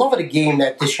emotion and the love of the game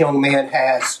that this young man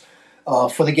has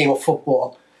for the game of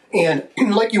football. And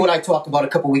like you and I talked about a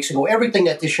couple weeks ago, everything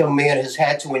that this young man has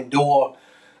had to endure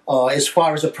as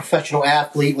far as a professional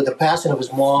athlete, with the passing of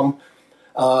his mom,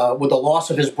 with the loss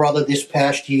of his brother this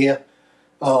past year,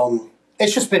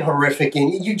 it's just been horrific.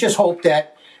 And you just hope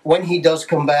that when he does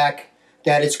come back,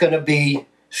 that it's going to be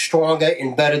stronger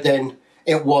and better than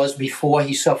it was before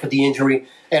he suffered the injury.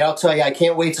 And I'll tell you, I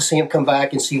can't wait to see him come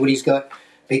back and see what he's got,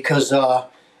 because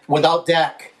without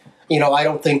Dak, you know, I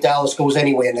don't think Dallas goes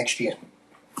anywhere next year.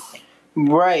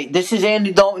 Right. This is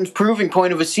Andy Dalton's proving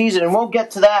point of a season, and we'll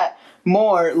get to that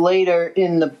more later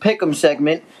in the Pick'em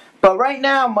segment. But right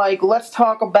now, Mike, let's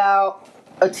talk about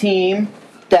a team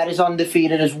that is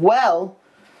undefeated as well.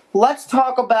 Let's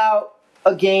talk about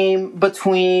a game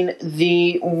between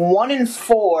the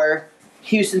 1-4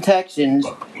 Houston Texans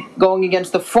going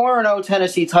against the 4-0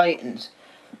 Tennessee Titans.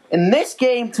 In this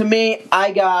game, to me,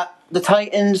 I got the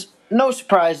Titans. No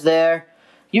surprise there.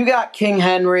 You got King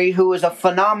Henry, who is a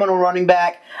phenomenal running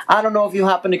back. I don't know if you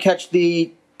happen to catch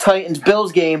the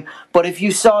Titans-Bills game, but if you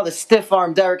saw the stiff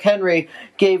arm Derrick Henry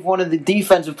gave one of the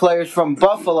defensive players from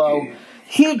Buffalo,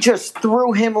 he just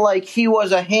threw him like he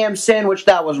was a ham sandwich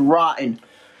that was rotten.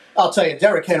 I'll tell you,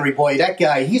 Derrick Henry, boy, that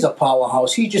guy, he's a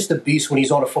powerhouse. He's just a beast when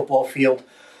he's on a football field.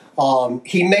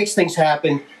 He makes things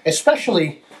happen,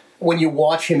 especially when you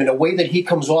watch him in the way that he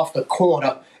comes off the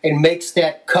corner and makes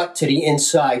that cut to the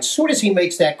inside. As soon as he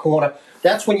makes that corner,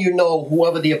 that's when you know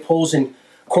whoever the opposing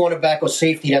cornerback or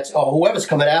safety or whoever's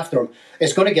coming after him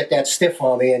is going to get that stiff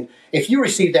arm. And if you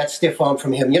receive that stiff arm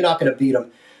from him, you're not going to beat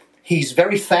him. He's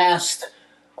very fast.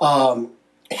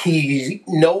 He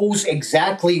knows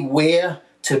exactly where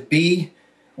to be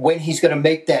when he's going to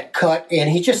make that cut. And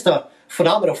he's just a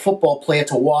phenomenal football player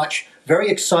to watch. Very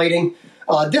exciting.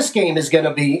 This game is going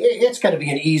to be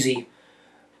an easy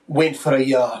win for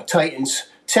the Titans.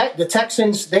 The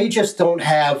Texans, they just don't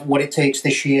have what it takes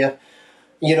this year.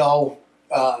 You know,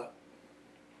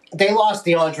 they lost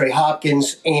DeAndre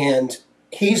Hopkins, and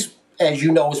he's, as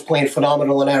you know, is playing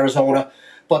phenomenal in Arizona.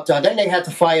 But then they had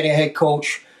to fire their head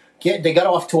coach. They got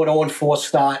off to an 0-4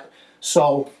 start.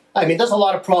 So, I mean, there's a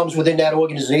lot of problems within that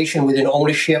organization, within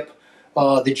ownership,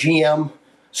 the GM.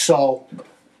 So,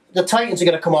 the Titans are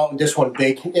going to come out in this one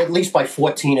big, at least by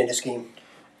 14 in this game.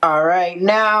 All right.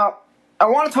 Now, I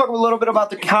want to talk a little bit about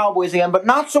the Cowboys again, but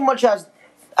not so much as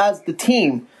the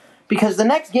team, because the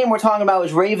next game we're talking about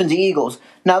is Ravens-Eagles.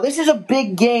 Now, this is a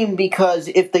big game because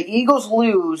if the Eagles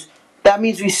lose, that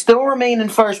means we still remain in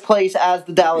first place as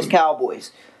the Dallas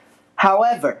Cowboys.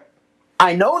 However,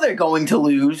 I know they're going to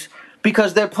lose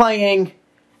because they're playing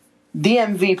the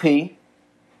MVP,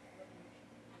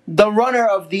 the runner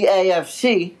of the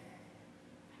AFC.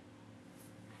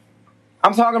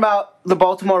 I'm talking about the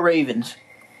Baltimore Ravens.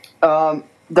 The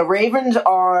Ravens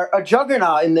are a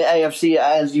juggernaut in the AFC,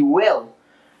 as you will.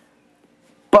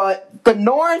 But the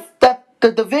North,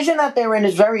 the division that they're in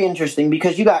is very interesting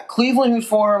because you got Cleveland, who's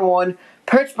 4-1,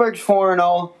 Pittsburgh's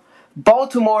 4-0,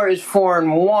 Baltimore is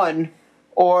 4-1,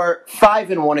 or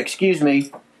 5-1, excuse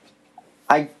me.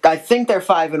 I think they're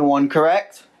 5-1,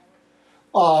 correct?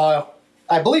 I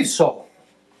believe so.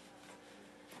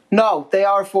 No, they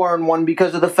are 4-1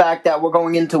 because of the fact that we're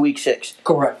going into Week 6.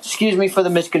 Correct. Excuse me for the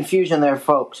misconfusion there,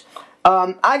 folks.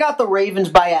 I got the Ravens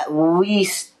by at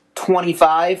least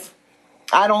 25.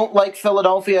 I don't like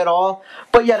Philadelphia at all.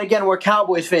 But yet again, we're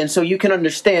Cowboys fans, so you can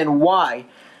understand why.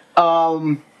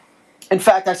 In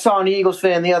fact, I saw an Eagles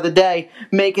fan the other day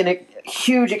making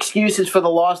huge excuses for the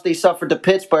loss they suffered to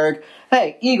Pittsburgh.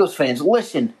 Hey, Eagles fans,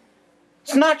 listen.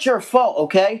 It's not your fault,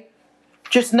 okay?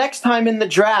 Just next time in the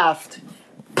draft,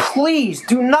 please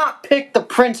do not pick the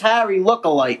Prince Harry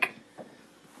lookalike.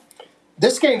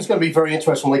 This game is going to be very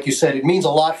interesting, like you said. It means a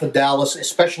lot for Dallas,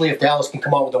 especially if Dallas can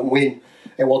come out with a win.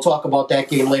 And we'll talk about that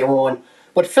game later on.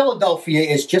 But Philadelphia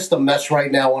is just a mess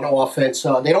right now on offense.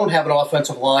 They don't have an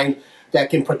offensive line that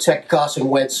can protect Carson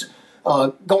Wentz.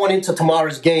 Going into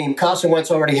tomorrow's game, Carson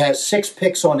Wentz already has 6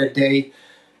 picks on the day.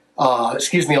 On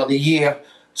the year.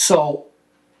 So,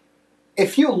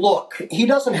 if you look, he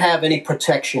doesn't have any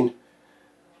protection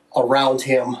around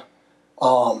him.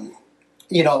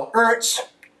 Ertz,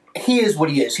 he is what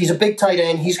he is. He's a big tight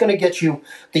end. He's going to get you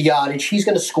the yardage. He's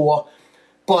going to score.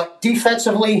 But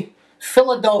defensively,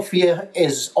 Philadelphia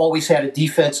has always had a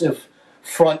defensive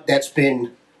front that's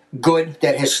been good,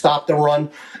 that has stopped the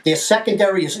run. Their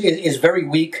secondary is very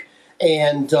weak,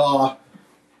 and it all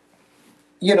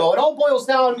boils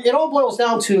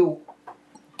down to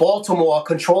Baltimore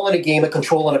controlling the game and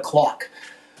controlling the clock.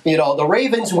 The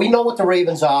Ravens, we know what the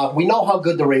Ravens are. We know how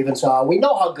good the Ravens are. We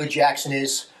know how good Jackson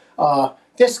is.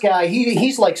 This guy,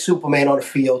 he's like Superman on the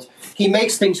field. He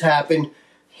makes things happen.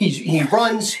 He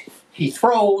runs, he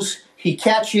throws, he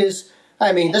catches.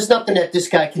 I mean, there's nothing that this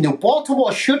guy can do.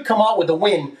 Baltimore should come out with a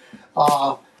win.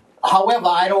 However,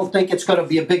 I don't think it's going to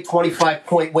be a big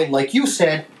 25-point win like you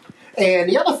said. And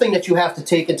the other thing that you have to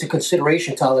take into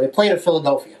consideration, Tyler, they're playing in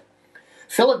Philadelphia.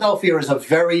 Philadelphia is a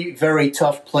very, very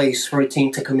tough place for a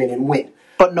team to come in and win.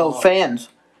 But no fans.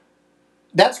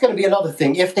 That's going to be another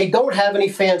thing. If they don't have any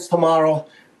fans tomorrow,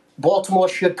 Baltimore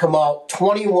should come out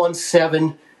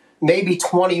 21-7, maybe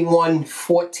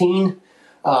 21-14.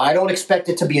 I don't expect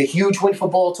it to be a huge win for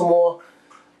Baltimore.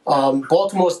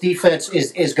 Baltimore's defense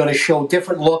is going to show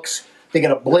different looks. They're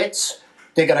going to blitz.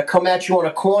 They're going to come at you on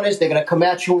the corners. They're going to come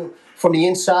at you from the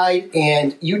inside,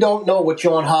 and you don't know what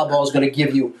John Harbaugh is going to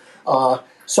give you.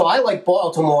 So I like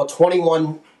Baltimore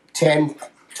 21-10,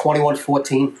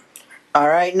 21-14. All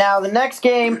right, now the next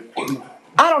game,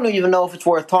 I don't even know if it's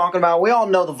worth talking about. We all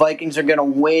know the Vikings are going to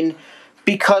win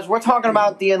because we're talking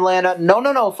about the Atlanta.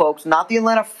 No, folks, not the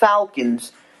Atlanta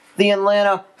Falcons. The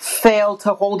Atlanta failed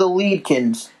to hold the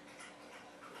Leadkins.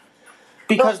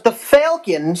 Because the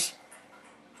Falcons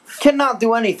cannot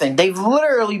do anything. They've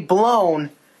literally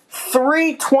blown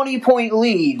 3 20-point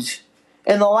leads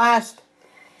in the last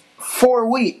 4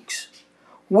 weeks,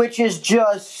 which is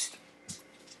just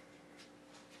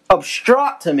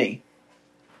obstruct to me.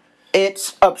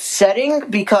 It's upsetting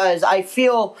because I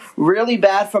feel really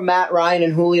bad for Matt Ryan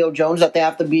and Julio Jones that they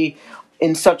have to be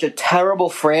in such a terrible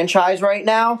franchise right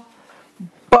now.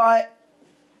 But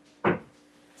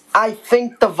I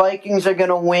think the Vikings are going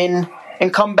to win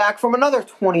and come back from another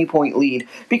 20-point lead.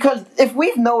 Because if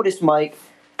we've noticed, Mike,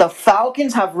 the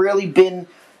Falcons have really been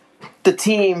the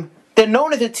team. They're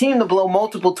known as a team to blow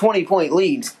multiple 20-point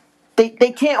leads. They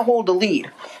can't hold a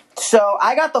lead. So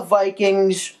I got the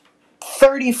Vikings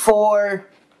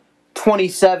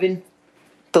 34-27,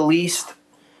 the least.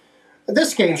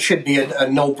 This game should be a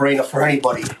no-brainer for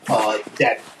anybody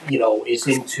that is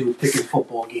into picking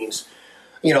football games.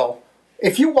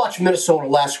 If you watched Minnesota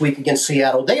last week against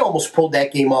Seattle, they almost pulled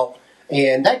that game out,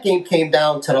 and that game came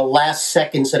down to the last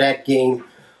seconds of that game.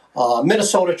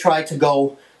 Minnesota tried to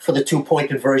go for the 2-point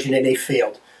conversion, and they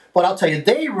failed. But I'll tell you,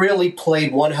 they really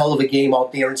played one hell of a game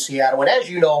out there in Seattle. And as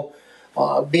you know,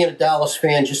 being a Dallas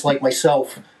fan just like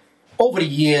myself, over the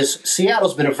years,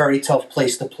 Seattle's been a very tough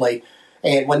place to play.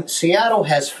 And when Seattle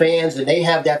has fans and they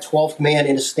have that 12th man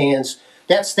in the stands,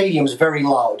 that stadium is very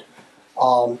loud.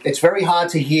 It's very hard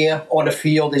to hear on the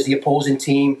field as the opposing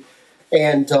team.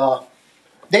 And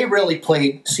they really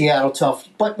played Seattle tough.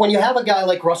 But when you have a guy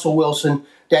like Russell Wilson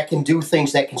that can do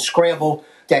things, that can scramble,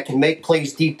 that can make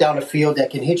plays deep down the field, that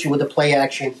can hit you with the play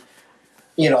action,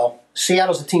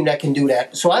 Seattle's a team that can do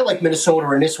that. So I like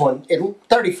Minnesota in this one,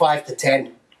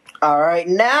 35-10. All right,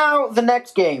 now the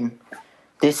next game.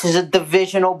 This is a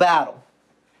divisional battle.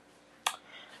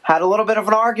 Had a little bit of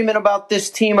an argument about this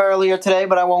team earlier today,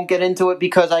 but I won't get into it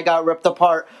because I got ripped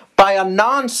apart by a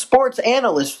non-sports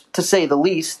analyst, to say the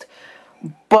least.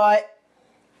 But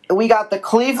we got the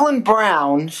Cleveland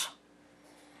Browns,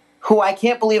 who I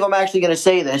can't believe I'm actually going to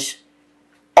say this,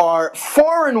 are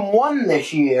 4-1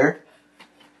 this year,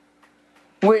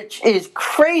 which is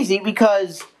crazy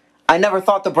because I never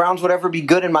thought the Browns would ever be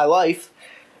good in my life,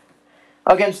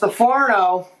 against the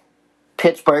 4-0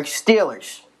 Pittsburgh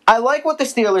Steelers. I like what the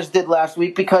Steelers did last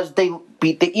week because they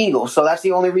beat the Eagles, so that's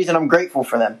the only reason I'm grateful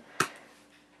for them.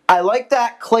 I like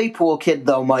that Claypool kid,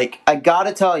 though, Mike. I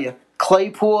gotta tell you,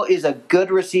 Claypool is a good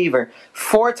receiver.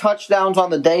 4 touchdowns on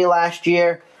the day last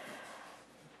year.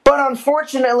 But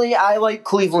unfortunately, I like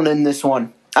Cleveland in this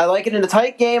one. I like it in a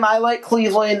tight game. I like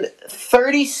Cleveland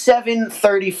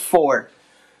 37-34.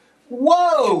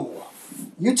 Whoa!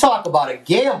 You talk about a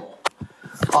gamble.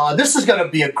 This is going to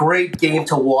be a great game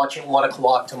to watch at 1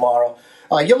 o'clock tomorrow.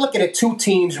 You're looking at 2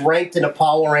 teams ranked in the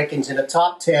power rankings in the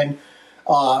top 10.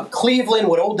 Cleveland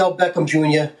with Odell Beckham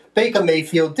Jr., Baker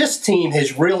Mayfield. This team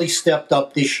has really stepped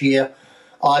up this year.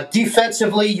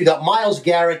 Defensively, you got Myles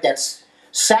Garrett that's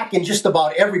sacking just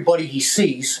about everybody he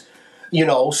sees.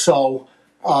 So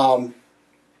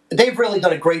they've really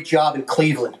done a great job in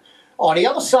Cleveland. On the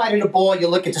other side of the ball, you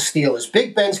look at the Steelers.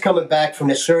 Big Ben's coming back from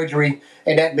the surgery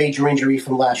and that major injury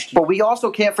from last year. But we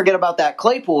also can't forget about that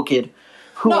Claypool kid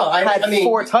who had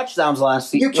 4 touchdowns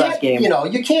last game. You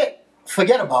can't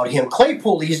forget about him.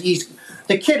 Claypool,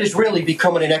 the kid is really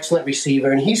becoming an excellent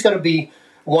receiver, and he's going to be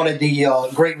one of the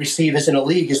great receivers in the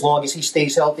league as long as he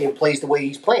stays healthy and plays the way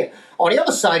he's playing. On the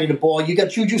other side of the ball, you got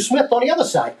Juju Smith on the other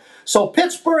side. So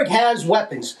Pittsburgh has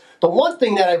weapons. The one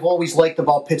thing that I've always liked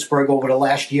about Pittsburgh over the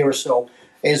last year or so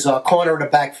is corner in the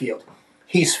backfield.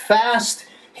 He's fast.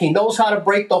 He knows how to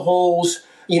break the holes.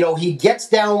 He gets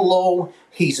down low.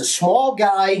 He's a small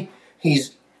guy.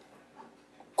 He's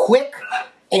quick.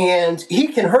 And he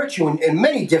can hurt you in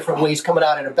many different ways coming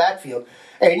out of the backfield.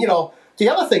 And, the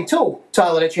other thing, too,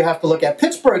 Tyler, that you have to look at,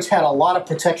 Pittsburgh's had a lot of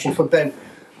protection for Ben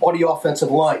on the offensive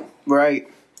line. Right.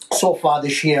 So far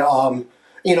this year.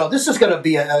 This is going to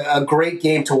be a great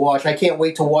game to watch. I can't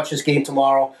wait to watch this game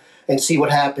tomorrow and see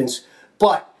what happens.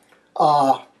 But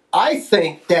I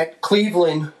think that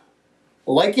Cleveland,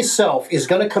 like yourself, is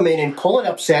going to come in and pull an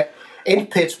upset in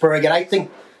Pittsburgh. And I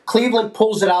think Cleveland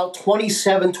pulls it out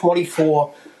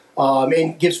 27-24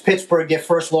 and gives Pittsburgh their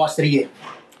first loss of the year.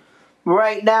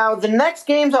 Right now, the next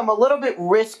games I'm a little bit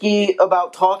risky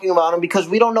about talking about them because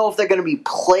we don't know if they're going to be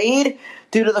played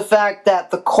due to the fact that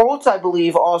the Colts, I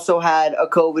believe, also had a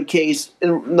COVID case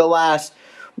in the last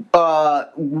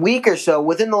week or so,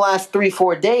 within the last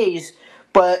 3-4 days.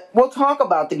 But we'll talk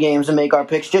about the games and make our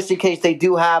picks just in case they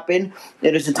do happen.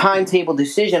 It is a timetable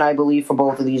decision, I believe, for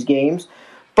both of these games.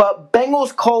 But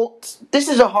Bengals-Colts, this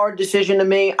is a hard decision to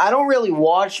me. I don't really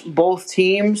watch both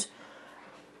teams.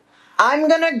 I'm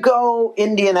going to go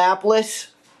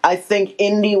Indianapolis. I think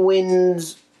Indy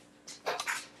wins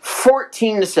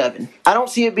 14-7. I don't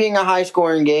see it being a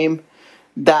high-scoring game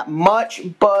that much,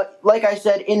 but like I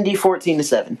said, Indy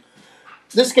 14-7.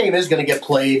 This game is going to get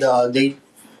played.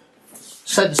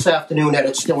 said this afternoon that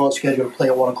it's still on schedule to play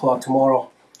at 1 o'clock tomorrow.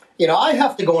 I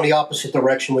have to go in the opposite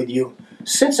direction with you.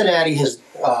 Cincinnati has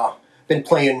been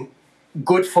playing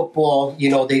good football.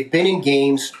 They've been in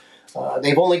games.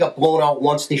 They've only got blown out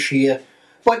once this year.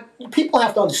 But people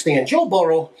have to understand, Joe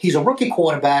Burrow, he's a rookie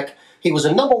quarterback. He was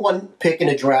a number 1 pick in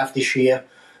the draft this year.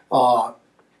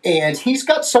 And he's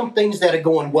got some things that are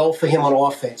going well for him on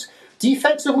offense.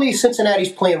 Defensively,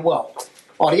 Cincinnati's playing well.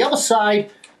 On the other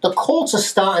side, the Colts are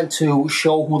starting to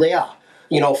show who they are.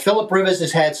 Phillip Rivers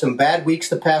has had some bad weeks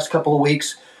the past couple of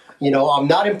weeks. I'm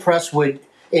not impressed with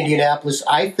Indianapolis.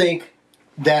 I think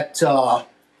that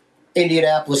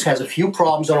Indianapolis has a few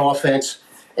problems on offense.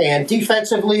 And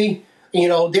defensively,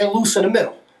 they're loose in the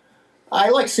middle. I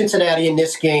like Cincinnati in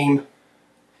this game,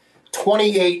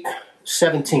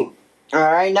 28-17. All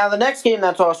right, now the next game,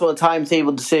 that's also a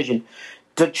timetable decision.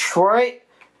 Detroit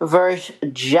versus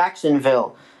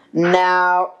Jacksonville.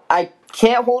 Now, I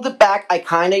can't hold it back. I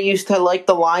kind of used to like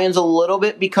the Lions a little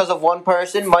bit because of one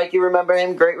person. Mike, you remember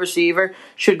him? Great receiver.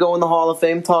 Should go in the Hall of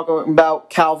Fame. Talking about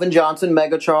Calvin Johnson,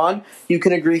 Megatron. You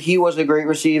can agree he was a great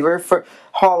receiver. For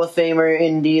Hall of Famer,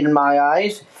 indeed, in my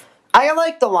eyes. I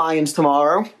like the Lions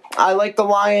tomorrow. I like the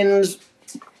Lions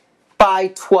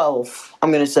by 12,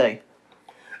 I'm going to say.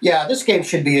 Yeah, this game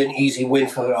should be an easy win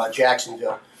for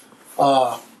Jacksonville.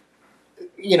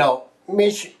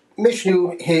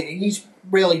 Mishnu, he's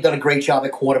really done a great job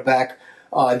at quarterback.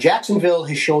 Jacksonville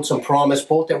has showed some promise,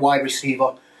 both at wide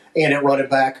receiver and at running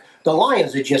back. The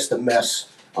Lions are just a mess.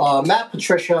 Matt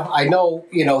Patricia, I know,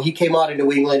 he came out of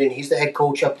New England and he's the head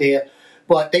coach up there,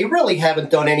 but they really haven't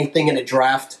done anything in the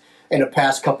draft in the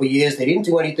past couple of years. They didn't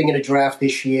do anything in the draft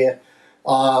this year.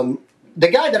 The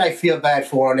guy that I feel bad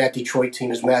for on that Detroit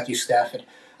team is Matthew Stafford.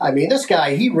 I mean, this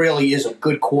guy, he really is a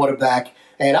good quarterback.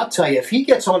 And I'll tell you, if he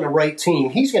gets on the right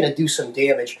team, he's going to do some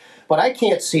damage. But I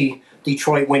can't see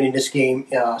Detroit winning this game,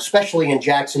 especially in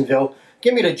Jacksonville.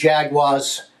 Give me the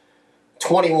Jaguars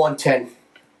 21-10.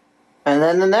 And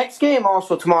then the next game,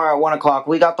 also tomorrow at 1 o'clock,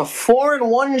 we got the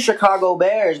 4-1 Chicago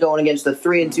Bears going against the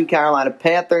 3-2 Carolina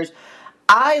Panthers.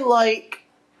 I like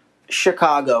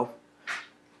Chicago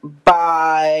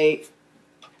by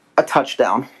a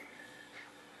touchdown.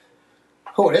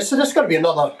 Oh, this is going to be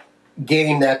another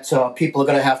game that people are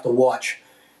going to have to watch.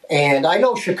 And I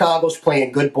know Chicago's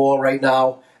playing good ball right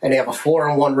now, and they have a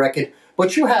 4-1 record,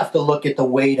 but you have to look at the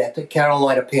way that the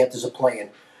Carolina Panthers are playing.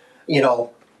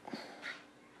 McCaffrey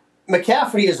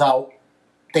is out.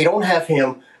 They don't have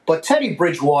him, but Teddy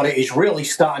Bridgewater is really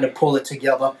starting to pull it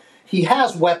together. He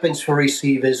has weapons for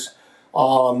receivers.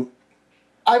 I've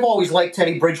always liked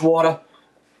Teddy Bridgewater,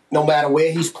 no matter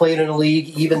where he's played in the league,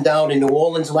 even down in New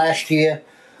Orleans last year.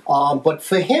 But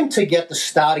for him to get the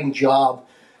starting job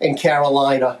in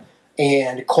Carolina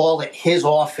and call it his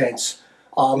offense,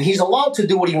 he's allowed to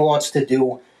do what he wants to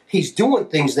do. He's doing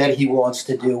things that he wants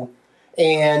to do.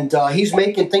 And he's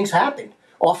making things happen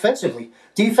offensively.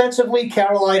 Defensively,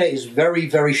 Carolina is very,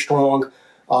 very strong.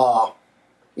 One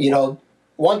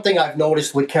thing I've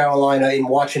noticed with Carolina in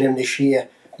watching them this year,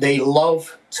 they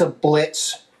love to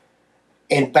blitz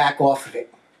and back off of it.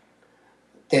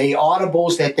 The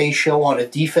audibles that they show on the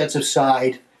defensive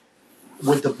side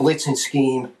with the blitzing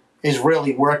scheme has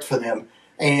really worked for them.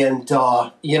 And,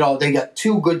 they got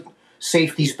 2 good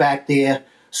safeties back there.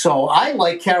 So I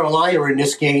like Carolina in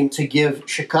this game to give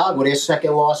Chicago their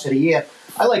second loss of the year.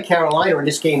 I like Carolina in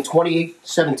this game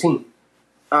 28-17.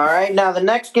 All right, now the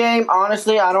next game,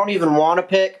 honestly, I don't even want to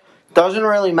pick. Doesn't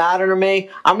really matter to me.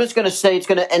 I'm just going to say it's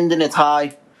going to end in a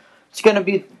tie. It's going to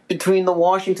be between the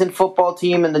Washington football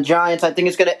team and the Giants. I think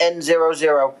it's going to end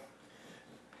 0-0.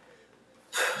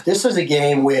 This is a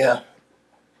game where,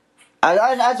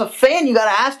 as a fan, you got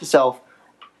to ask yourself,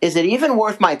 is it even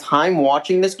worth my time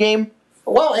watching this game?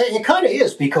 well, it kind of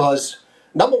is because,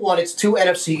 number one, it's 2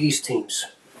 NFC East teams.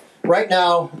 Right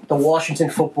now, the Washington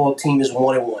football team is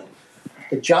 1-1.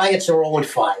 The Giants are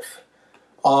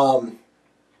 0-5.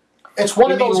 It's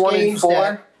one of those games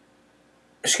that...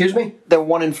 Excuse me? They're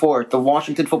 1-4. The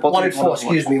Washington football team 1-4,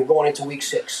 excuse me. We're going into week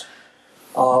 6.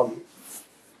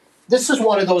 This is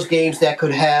one of those games that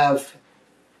could have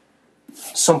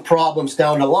some problems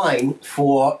down the line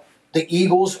for the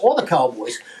Eagles or the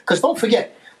Cowboys. Because don't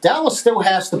forget, Dallas still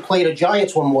has to play the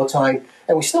Giants one more time,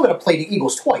 and we still got to play the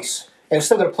Eagles twice, and we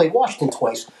still got to play Washington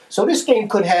twice. So this game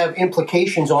could have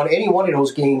implications on any one of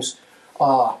those games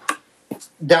down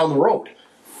the road.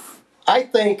 I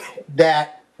think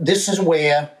that this is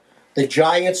where the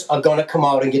Giants are going to come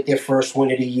out and get their first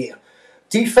win of the year.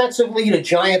 Defensively, the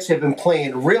Giants have been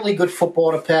playing really good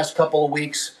football the past couple of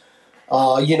weeks.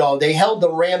 They held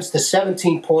the Rams to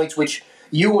 17 points, which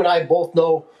you and I both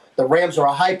know The Rams are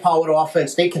a high-powered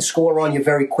offense. They can score on you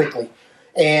very quickly.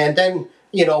 And then,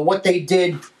 what they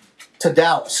did to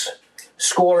Dallas,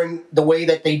 scoring the way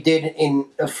that they did in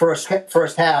the first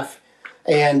half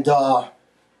and,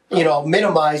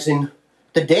 minimizing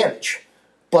the damage.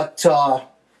 But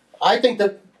I think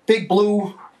the Big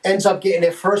Blue ends up getting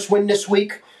their first win this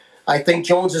week. I think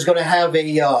Jones is going to have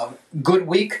a good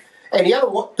week. And the other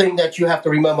one thing that you have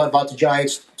to remember about the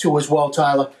Giants, too, as well,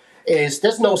 Tyler, is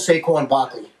there's no Saquon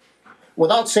Barkley.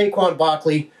 Without Saquon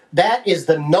Barkley, that is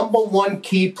the number one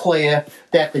key player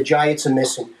that the Giants are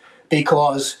missing.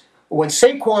 Because when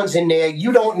Saquon's in there,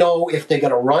 you don't know if they're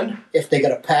going to run, if they're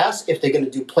going to pass, if they're going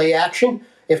to do play action,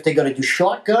 if they're going to do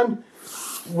shotgun,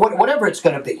 whatever it's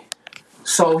going to be.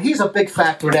 So he's a big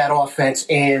factor in that offense.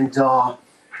 And,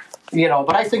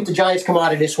 but I think the Giants come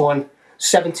out of this one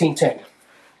 17-10.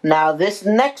 Now, this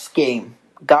next game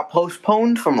got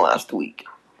postponed from last week.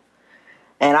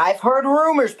 And I've heard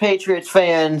rumors, Patriots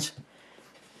fans,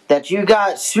 that you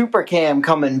got Super Cam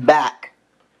coming back.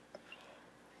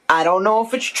 I don't know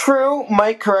if it's true.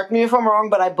 Mike, correct me if I'm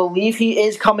wrong, but I believe he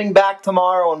is coming back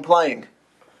tomorrow and playing.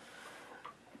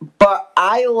 But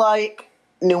I like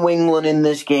New England in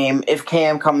this game if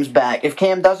Cam comes back. If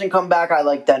Cam doesn't come back, I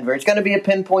like Denver. It's going to be a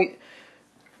pinpoint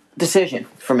decision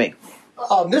for me.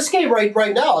 This game right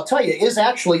now, I'll tell you, is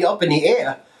actually up in the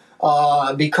air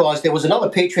because there was another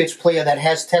Patriots player that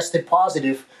has tested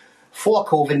positive for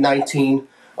COVID-19.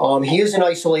 He is in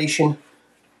isolation.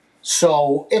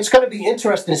 So it's going to be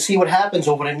interesting to see what happens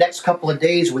over the next couple of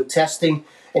days with testing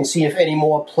and see if any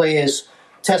more players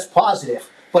test positive.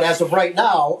 But as of right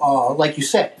now, like you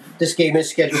said, this game is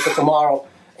scheduled for tomorrow.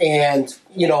 And,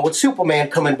 with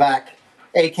Superman coming back,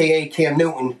 a.k.a. Cam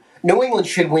Newton, New England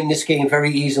should win this game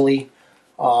very easily.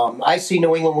 I see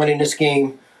New England winning this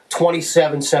game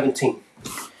 27-17.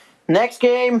 Next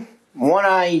game, one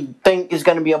I think is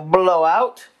going to be a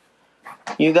blowout.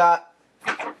 You got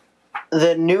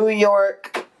the New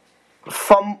York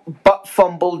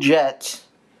fumble Jets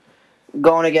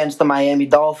going against the Miami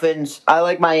Dolphins. I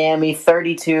like Miami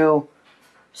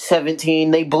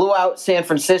 32-17. They blew out San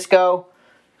Francisco.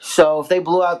 So if they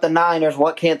blew out the Niners,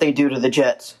 what can't they do to the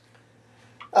Jets?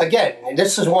 Again,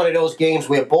 this is one of those games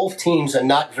where both teams are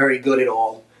not very good at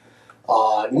all.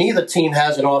 Neither team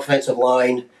has an offensive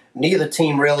line. Neither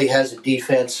team really has a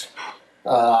defense.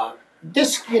 The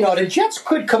Jets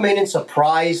could come in and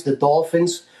surprise the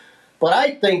Dolphins, but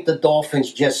I think the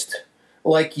Dolphins just,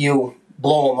 like you,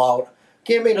 blow them out.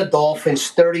 Give me the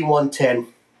Dolphins 31-10.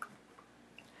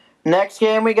 Next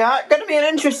game we got, going to be an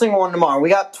interesting one tomorrow. We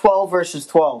got 12 versus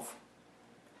 12.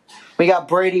 We got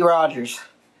Brady Rodgers.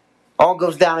 All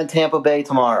goes down in Tampa Bay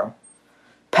tomorrow.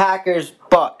 Packers,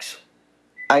 Bucks.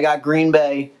 I got Green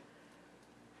Bay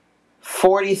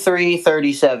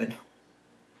 43-37.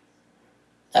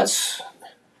 That's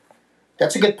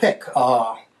a good pick.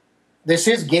 This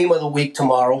is game of the week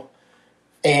tomorrow,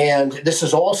 and this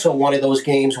is also one of those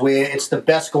games where it's the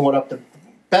best going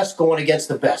against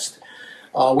the best.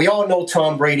 We all know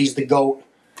Tom Brady's the GOAT.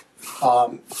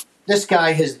 This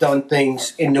guy has done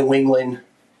things in New England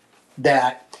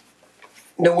that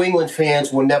New England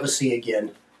fans will never see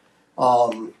again.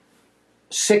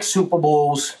 6 Super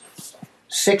Bowls,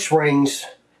 6 rings,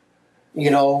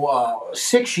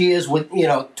 6 years with,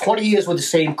 20 years with the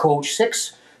same coach,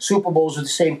 6 Super Bowls with the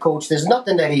same coach. There's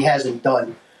nothing that he hasn't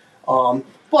done.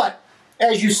 But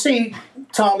as you see,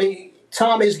 Tom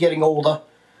is getting older,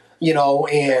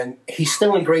 and he's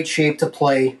still in great shape to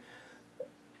play.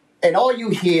 And all you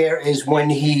hear is when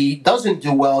he doesn't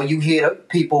do well, you hear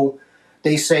people,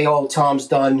 they say, oh, Tom's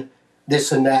done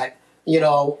this and that.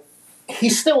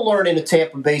 He's still learning the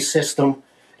Tampa Bay system,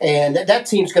 and that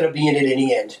team's going to be in it in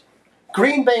the end.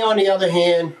 Green Bay, on the other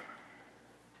hand,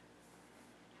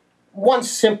 one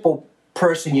simple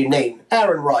person you name,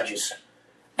 Aaron Rodgers.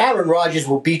 Aaron Rodgers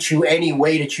will beat you any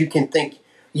way that you can think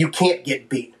you can't get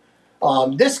beat.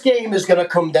 This game is going to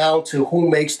come down to who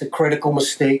makes the critical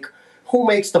mistake, who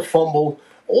makes the fumble,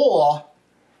 or,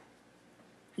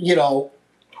 who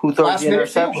throws the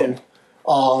interception.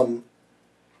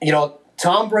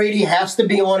 Tom Brady has to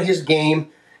be on his game.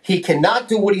 He cannot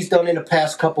do what he's done in the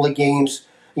past couple of games,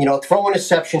 throw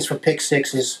interceptions for pick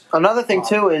sixes. Another thing,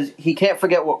 too, is he can't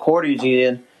forget what quarter he's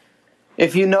in.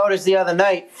 If you noticed the other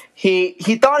night, he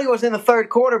thought he was in the third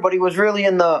quarter, but he was really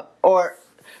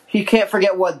he can't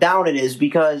forget what down it is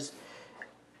because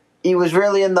he was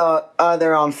really in the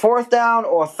either on 4th down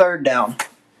or 3rd down.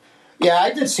 Yeah,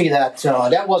 I did see that.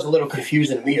 That was a little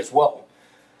confusing to me as well.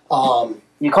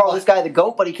 You call this guy the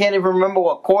GOAT, but he can't even remember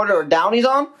what quarter or down he's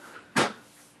on?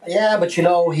 Yeah, but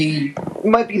he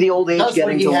might be the old age does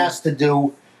getting what he to him. has to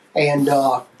do And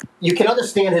you can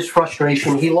understand his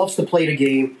frustration. He loves to play the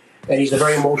game, and he's a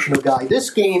very emotional guy. This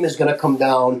game is going to come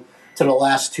down to the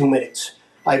last 2 minutes,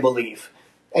 I believe.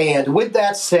 And with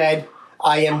that said,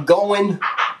 I am going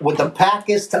with the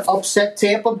Packers to upset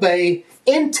Tampa Bay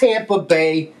in Tampa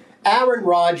Bay. Aaron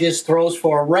Rodgers throws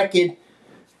for a record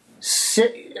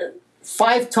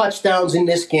 5 touchdowns in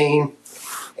this game,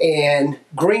 and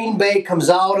Green Bay comes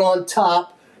out on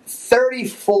top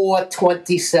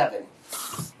 34-27.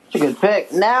 That's a good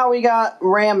pick. Now we got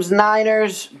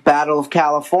Rams-Niners, Battle of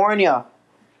California.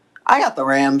 I got the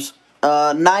Rams.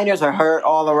 Niners are hurt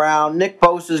all around. Nick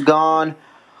Bosa's gone.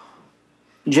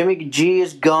 Jimmy G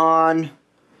is gone.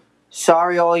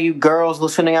 Sorry, all you girls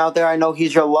listening out there. I know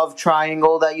he's your love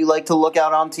triangle that you like to look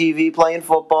out on TV playing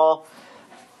football.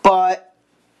 But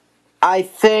I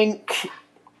think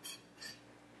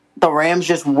the Rams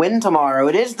just win tomorrow.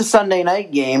 It is the Sunday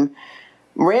night game.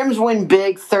 Rams win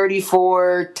big,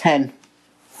 34-10.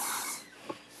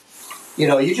 You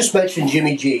know, you just mentioned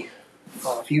Jimmy G.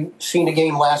 If you've seen the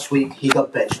game last week, he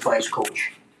got benched by his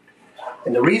coach.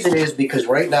 And the reason is because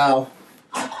right now,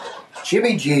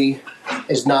 Jimmy G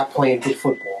is not playing good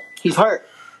football. He's hurt.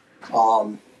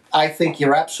 I think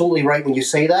you're absolutely right when you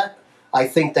say that. I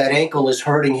think that ankle is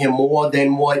hurting him more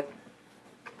than what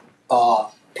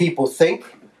people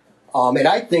think. And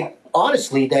I think,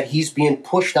 honestly, that he's being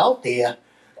pushed out there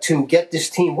to get this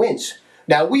team wins.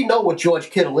 Now, we know what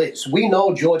George Kittle is. We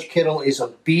know George Kittle is a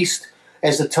beast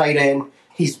as a tight end.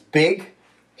 He's big,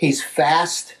 he's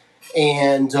fast,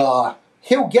 and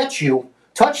he'll get you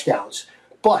touchdowns.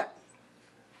 But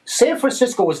San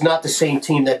Francisco is not the same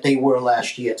team that they were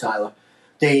last year, Tyler.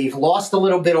 They've lost a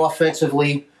little bit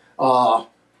offensively.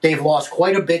 They've lost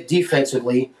quite a bit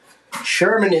defensively.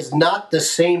 Sherman is not the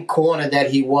same corner that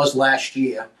he was last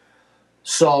year.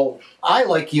 So I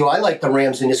like you. I like the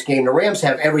Rams in this game. The Rams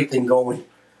have everything going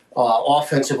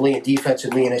offensively and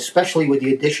defensively, and especially with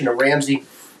the addition of Ramsey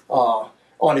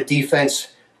on the defense,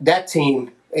 that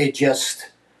team is just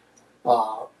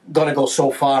going to go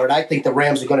so far. And I think the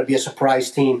Rams are going to be a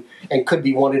surprise team and could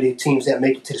be one of the teams that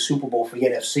make it to the Super Bowl for the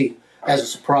NFC as a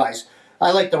surprise.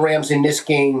 I like the Rams in this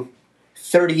game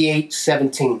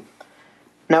 38-17.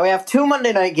 Now we have 2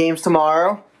 Monday night games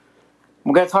tomorrow.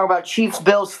 We're going to talk about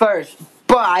Chiefs-Bills first.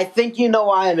 But I think you know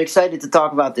why I'm excited to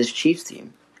talk about this Chiefs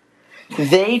team.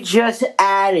 They just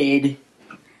added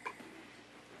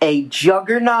a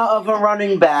juggernaut of a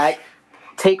running back.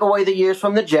 Take away the years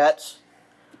from the Jets.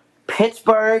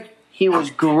 Pittsburgh, he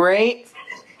was great.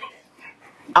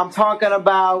 I'm talking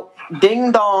about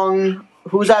Ding Dong,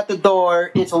 who's at the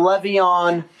door. It's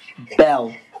Le'Veon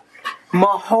Bell.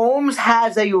 Mahomes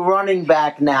has a running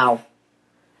back now.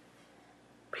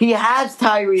 He has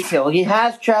Tyreek Hill. He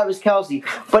has Travis Kelce.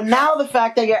 But now the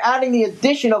fact that you're adding the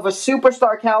addition of a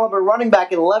superstar caliber running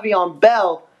back in Le'Veon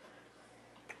Bell,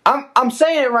 I'm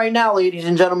saying it right now, ladies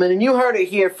and gentlemen, and you heard it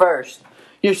here first.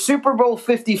 Your Super Bowl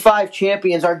 55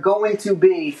 champions are going to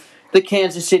be the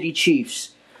Kansas City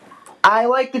Chiefs. I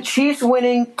like the Chiefs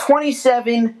winning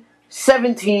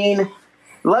 27-17.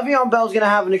 Le'Veon Bell's going to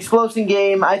have an explosive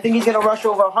game. I think he's going to rush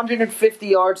over 150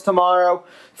 yards tomorrow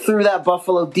through that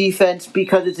Buffalo defense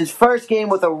because it's his first game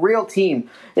with a real team.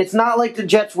 It's not like the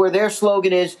Jets where their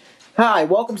slogan is, "Hi,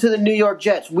 welcome to the New York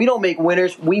Jets. We don't make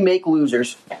winners, we make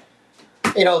losers."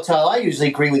 You know, Tyler, I usually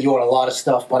agree with you on a lot of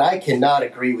stuff, but I cannot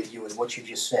agree with you with what you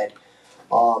just said.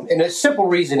 And the simple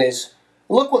reason is,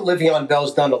 look what Le'Veon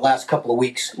Bell's done the last couple of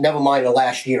weeks, never mind the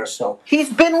last year or so.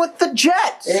 He's been with the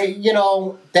Jets. You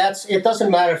know, it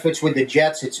doesn't matter if it's with the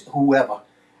Jets, it's whoever.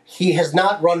 He has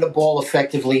not run the ball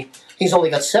effectively. He's only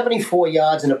got 74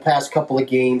 yards in the past couple of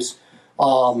games.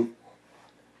 I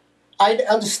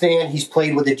understand he's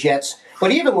played with the Jets,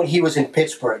 but even when he was in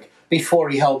Pittsburgh, before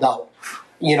he held out,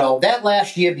 you know, that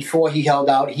last year before he held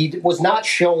out, he was not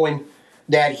showing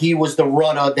that he was the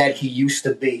runner that he used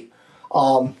to be.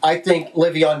 I think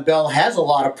Le'Veon Bell has a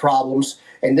lot of problems,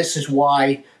 and this is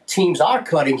why teams are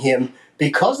cutting him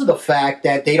because of the fact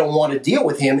that they don't want to deal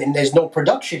with him and there's no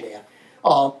production there.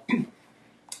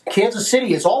 Kansas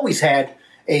City has always had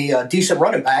a decent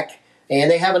running back,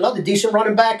 and they have another decent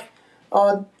running back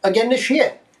again this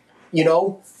year. You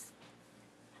know,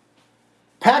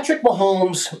 Patrick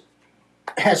Mahomes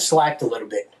has slacked a little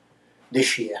bit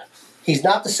this year. He's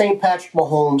not the same Patrick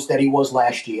Mahomes that he was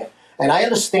last year. And I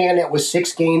understand that we're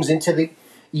 6 games into the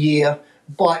year,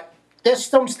 but there's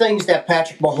some things that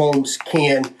Patrick Mahomes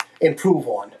can improve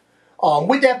on.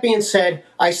 With that being said,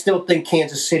 I still think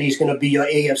Kansas City is going to be your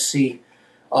AFC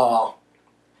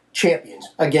champions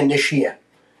again this year.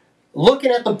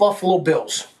 Looking at the Buffalo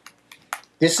Bills,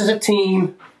 this is a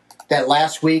team that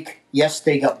last week, yes,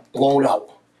 they got blown out.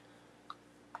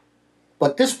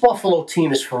 But this Buffalo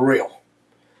team is for real.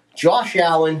 Josh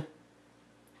Allen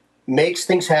makes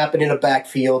things happen in the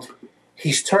backfield.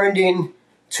 He's turned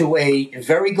into a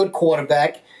very good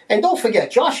quarterback. And don't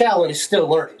forget, Josh Allen is still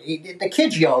learning. The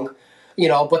kid's young,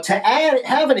 but to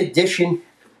have an addition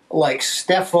like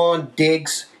Stephon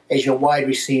Diggs as your wide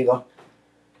receiver,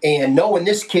 and knowing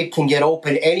this kid can get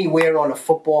open anywhere on a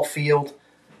football field,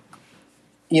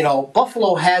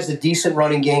 Buffalo has a decent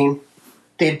running game.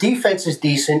 Their defense is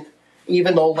decent,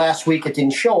 even though last week it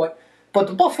didn't show it. But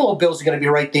the Buffalo Bills are going to be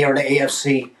right there in the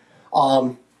AFC.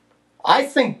 I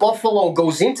think Buffalo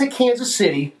goes into Kansas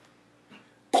City,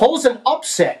 pulls an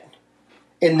upset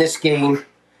in this game,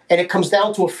 and it comes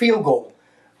down to a field goal.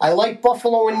 I like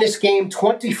Buffalo in this game,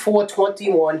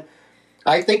 24-21.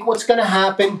 I think what's going to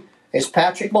happen is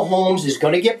Patrick Mahomes is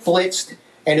going to get blitzed,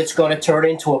 and it's going to turn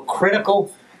into a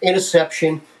critical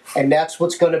interception, and that's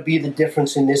what's going to be the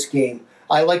difference in this game.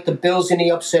 I like the Bills in the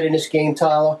upset in this game,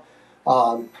 Tyler.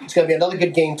 It's going to be another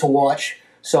good game to watch,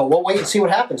 so we'll wait and see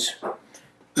what happens.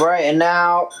 Right, and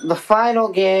now the final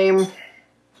game,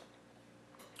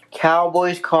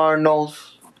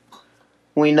 Cowboys-Cardinals.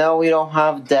 We know we don't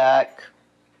have Dak,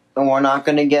 and we're not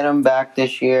going to get him back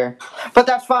this year. But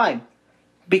that's fine,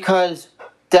 because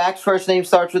Dak's first name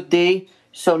starts with D,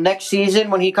 so next season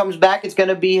when he comes back, it's going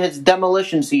to be his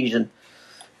demolition season,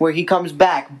 where he comes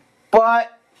back.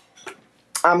 But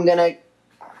I'm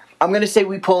gonna say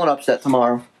we pull an upset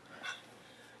tomorrow.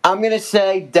 I'm going to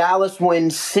say Dallas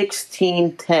wins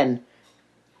 16-10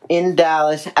 in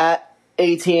Dallas at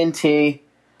AT&T.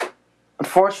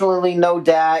 Unfortunately, no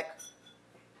Dak.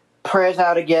 Prayers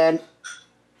out again.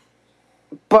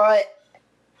 But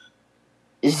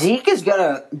Zeke is going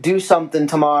to do something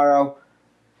tomorrow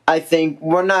I think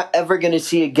we're not ever going to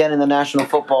see again in the National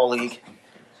Football League.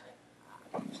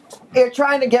 They're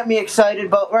trying to get me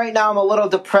excited, but right now I'm a little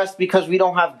depressed because we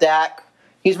don't have Dak.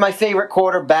 He's my favorite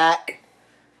quarterback.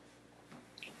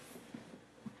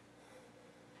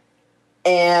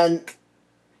 And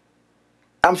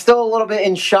I'm still a little bit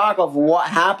in shock of what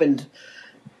happened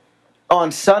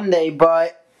on Sunday,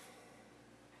 but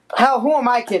hell, who am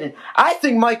I kidding? I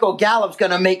think Michael Gallup's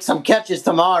going to make some catches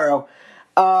tomorrow.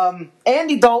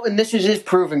 Andy Dalton, this is his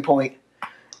proving point.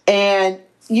 And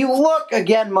you look,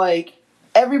 again, Mike,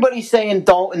 everybody's saying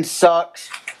Dalton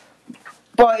sucks.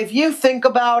 But if you think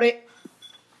about it,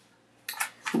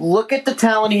 look at the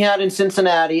talent he had in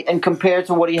Cincinnati and compare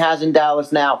to what he has in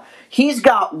Dallas now. He's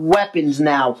got weapons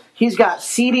now. He's got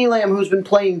CeeDee Lamb, who's been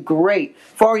playing great.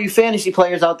 For all you fantasy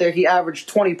players out there, he averaged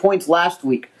 20 points last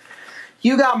week.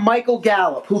 You got Michael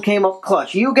Gallup, who came up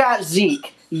clutch. You got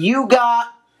Zeke. You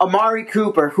got Amari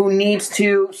Cooper, who needs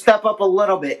to step up a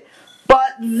little bit.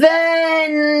 But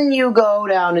then you go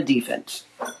down to defense.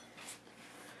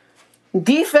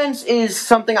 Defense is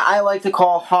something I like to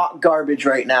call hot garbage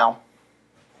right now.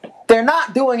 They're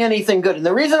not doing anything good. And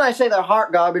the reason I say they're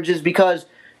hot garbage is because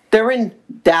they're in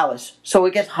Dallas, so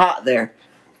it gets hot there.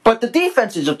 But the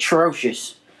defense is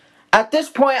atrocious. At this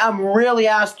point, I'm really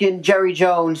asking Jerry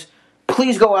Jones,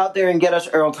 please go out there and get us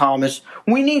Earl Thomas.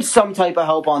 We need some type of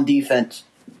help on defense.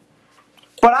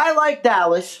 But I like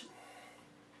Dallas.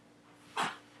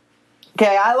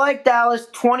 Okay, I like Dallas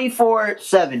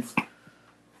 24-7.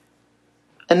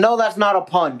 And no, that's not a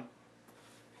pun.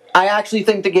 I actually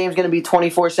think the game's going to be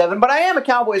 24-7, but I am a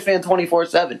Cowboys fan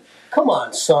 24-7. Come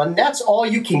on, son. That's all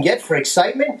you can get for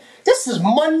excitement? This is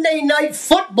Monday Night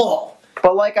Football.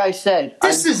 But like I said,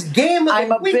 this is game of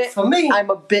the week for me. I'm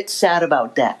a bit sad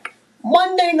about Dak.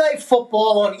 Monday Night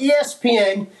Football on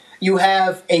ESPN, you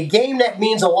have a game that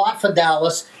means a lot for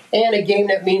Dallas and a game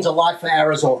that means a lot for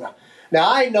Arizona. Now,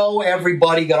 I know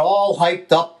everybody got all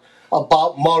hyped up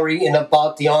about Murray and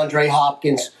about DeAndre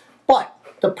Hopkins, but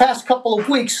the past couple of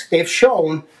weeks, they've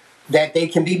shown that they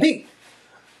can be beat.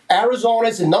 Arizona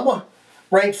is the number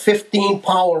ranked 15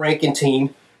 power ranking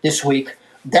team this week.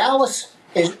 Dallas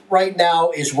is right now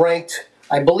is ranked,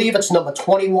 I believe it's number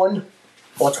 21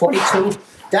 or 22.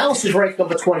 Dallas is ranked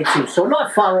number 22, so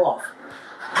not far off.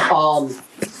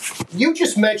 You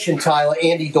just mentioned, Tyler,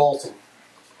 Andy Dalton.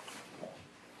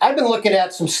 I've been looking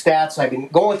at some stats. I've been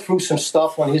going through some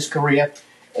stuff on his career.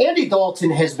 Andy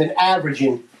Dalton has been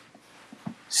averaging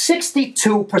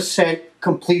 62%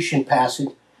 completion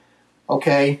passing.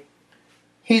 Okay?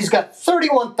 He's got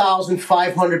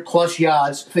 31,500 plus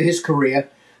yards for his career,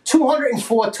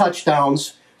 204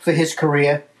 touchdowns for his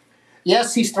career.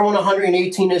 Yes, he's thrown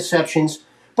 118 interceptions,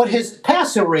 but his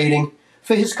passer rating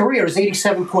for his career is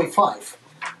 87.5.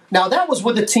 Now, that was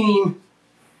with a team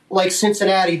like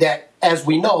Cincinnati that, as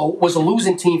we know, was a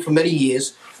losing team for many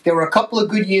years. There were a couple of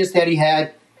good years that he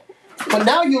had. But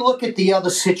now you look at the other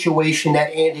situation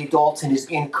that Andy Dalton is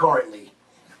in currently.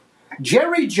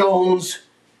 Jerry Jones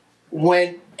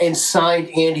went and signed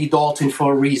Andy Dalton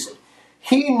for a reason.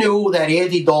 He knew that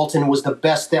Andy Dalton was the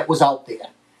best that was out there.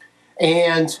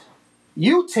 And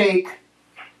you take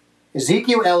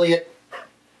Ezekiel Elliott,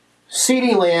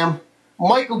 CeeDee Lamb,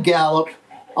 Michael Gallup,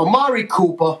 Amari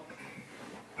Cooper.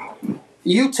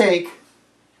 You take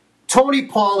Tony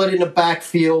Pollard in the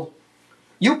backfield.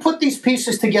 You put these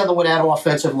pieces together with that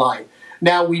offensive line.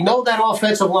 Now, we know that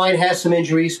offensive line has some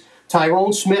injuries.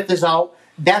 Tyrone Smith is out.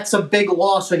 That's a big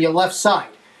loss on your left side.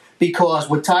 Because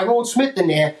with Tyrone Smith in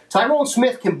there, Tyrone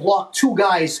Smith can block two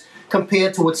guys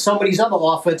compared to what some of these other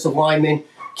offensive linemen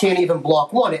can't even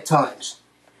block one at times.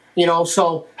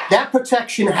 So that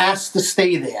protection has to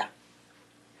stay there.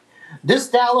 This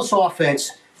Dallas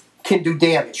offense can do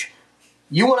damage.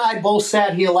 You and I both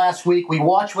sat here last week. We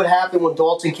watched what happened when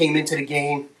Dalton came into the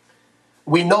game.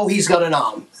 We know he's got an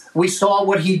arm. We saw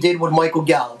what he did with Michael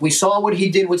Gallup. We saw what he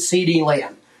did with CeeDee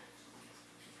Lamb.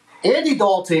 Andy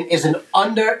Dalton is an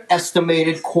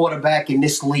underestimated quarterback in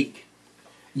this league.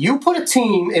 You put a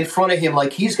team in front of him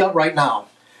like he's got right now,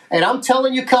 and I'm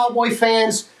telling you, Cowboy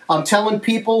fans, I'm telling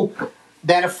people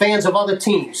that are fans of other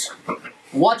teams,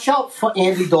 watch out for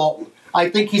Andy Dalton. I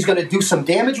think he's going to do some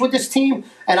damage with this team,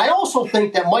 and I also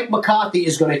think that Mike McCarthy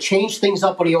is going to change things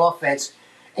up on the offense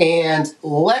and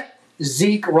let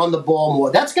Zeke run the ball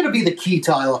more. That's going to be the key,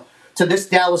 Tyler, to this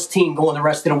Dallas team going the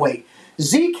rest of the way.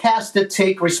 Zeke has to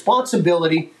take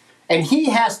responsibility, and he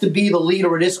has to be the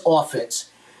leader of this offense.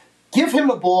 Give him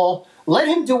the ball. Let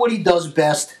him do what he does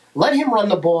best. Let him run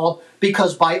the ball,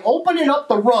 because by opening up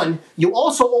the run, you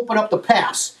also open up the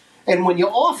pass. And when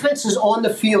your offense is on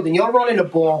the field and you're running the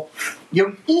ball,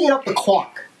 you're eating up the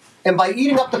clock. And by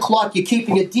eating up the clock, you're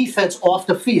keeping your defense off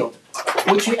the field,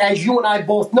 which, as you and I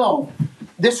both know,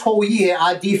 this whole year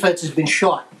our defense has been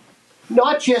shot.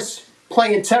 Not just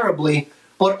playing terribly,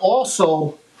 but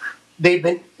also they've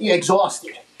been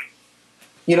exhausted.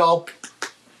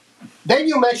 Then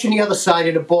you mention the other side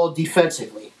of the ball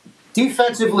defensively.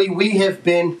 Defensively, we have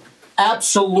been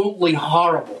absolutely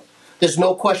horrible. There's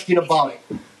no question about it.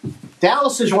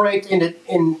 Dallas is ranked in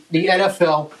the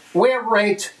NFL. We're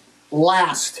ranked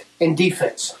last in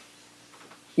defense.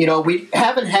 We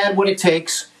haven't had what it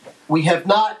takes. We have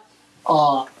not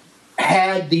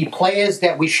had the players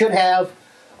that we should have.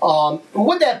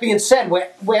 With that being said,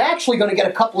 we're actually going to get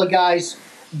a couple of guys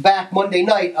back Monday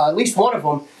night, at least one of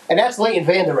them, and that's Leighton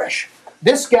Vander Esch.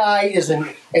 This guy is an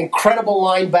incredible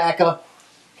linebacker.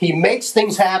 He makes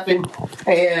things happen,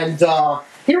 and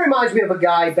he reminds me of a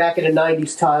guy back in the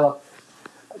 90s, Tyler.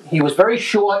 He was very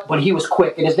short, but he was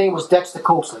quick, and his name was Dexter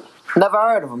Coasley. Never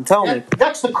heard of him. Tell me.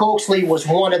 Dexter Coasley was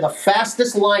one of the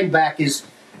fastest linebackers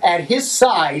at his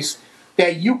size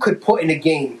that you could put in a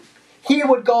game. He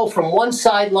would go from one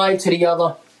sideline to the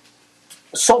other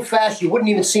so fast you wouldn't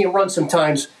even see him run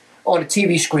sometimes on a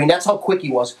TV screen. That's how quick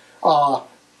he was.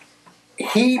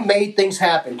 He made things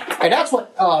happen. And that's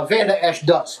what Vander Esch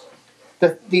does.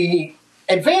 The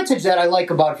advantage that I like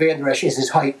about Vander Esch is his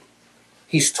height.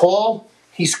 He's tall,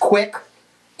 he's quick,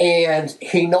 and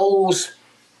he knows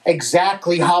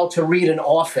exactly how to read an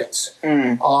offense.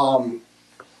 And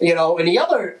the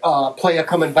other player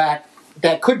coming back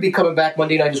that could be coming back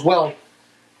Monday night as well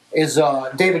is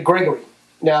David Gregory.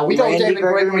 Now, we know David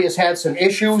Gregory has had some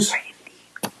issues.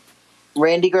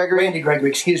 Randy Gregory? Randy Gregory,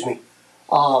 excuse me.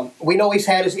 We know he's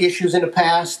had his issues in the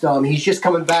past. He's just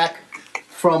coming back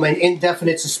from an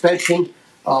indefinite suspension,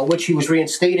 which he was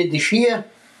reinstated this year.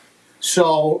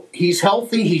 So he's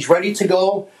healthy. He's ready to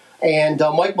go. And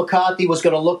Mike McCarthy was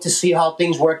going to look to see how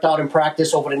things worked out in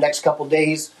practice over the next couple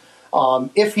days.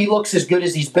 If he looks as good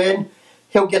as he's been,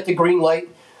 he'll get the green light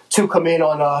to come in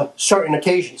on certain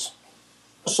occasions.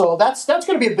 So that's going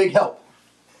to be a big help.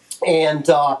 And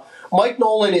Mike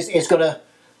Nolan is going to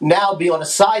now be on the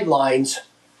sidelines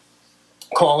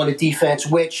calling the defense,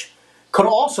 which could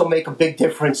also make a big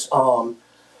difference.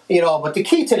 But the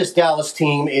key to this Dallas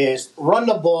team is run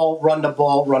the ball, run the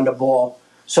ball, run the ball,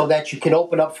 so that you can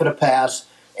open up for the pass.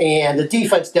 And the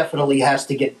defense definitely has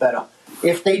to get better.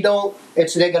 If they don't,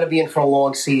 they're going to be in for a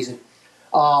long season.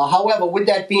 However, with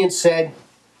that being said,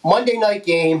 Monday night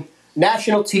game,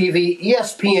 national TV,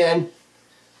 ESPN.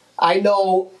 I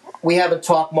know we haven't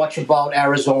talked much about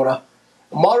Arizona.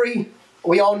 Murray,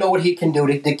 we all know what he can do.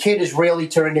 The kid has really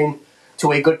turned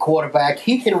into a good quarterback.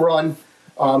 He can run.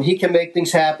 He can make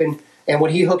things happen. And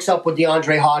when he hooks up with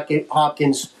DeAndre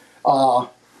Hopkins,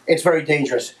 it's very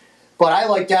dangerous. But I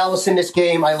like Dallas in this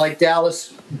game. I like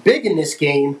Dallas big in this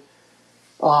game.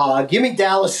 Give me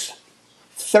Dallas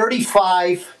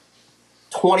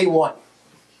 35-21.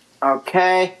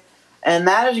 Okay. And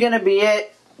that is going to be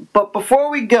it But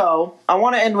before we go, I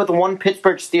want to end with one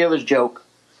Pittsburgh Steelers joke.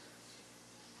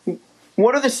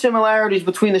 What are the similarities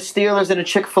between the Steelers and a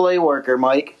Chick-fil-A worker,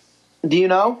 Mike? Do you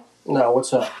know? No,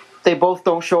 what's up? They both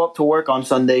don't show up to work on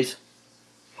Sundays.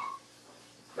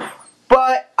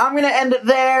 But I'm going to end it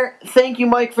there. Thank you,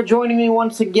 Mike, for joining me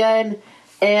once again.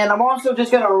 And I'm also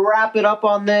just going to wrap it up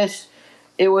on this.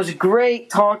 It was great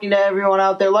talking to everyone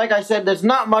out there. Like I said, there's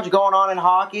not much going on in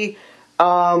hockey.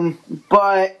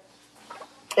 But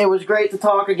it was great to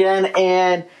talk again.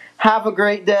 And have a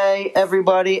great day,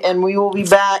 everybody. And we will be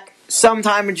back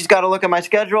sometime. I just got to look at my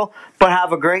schedule. But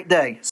have a great day.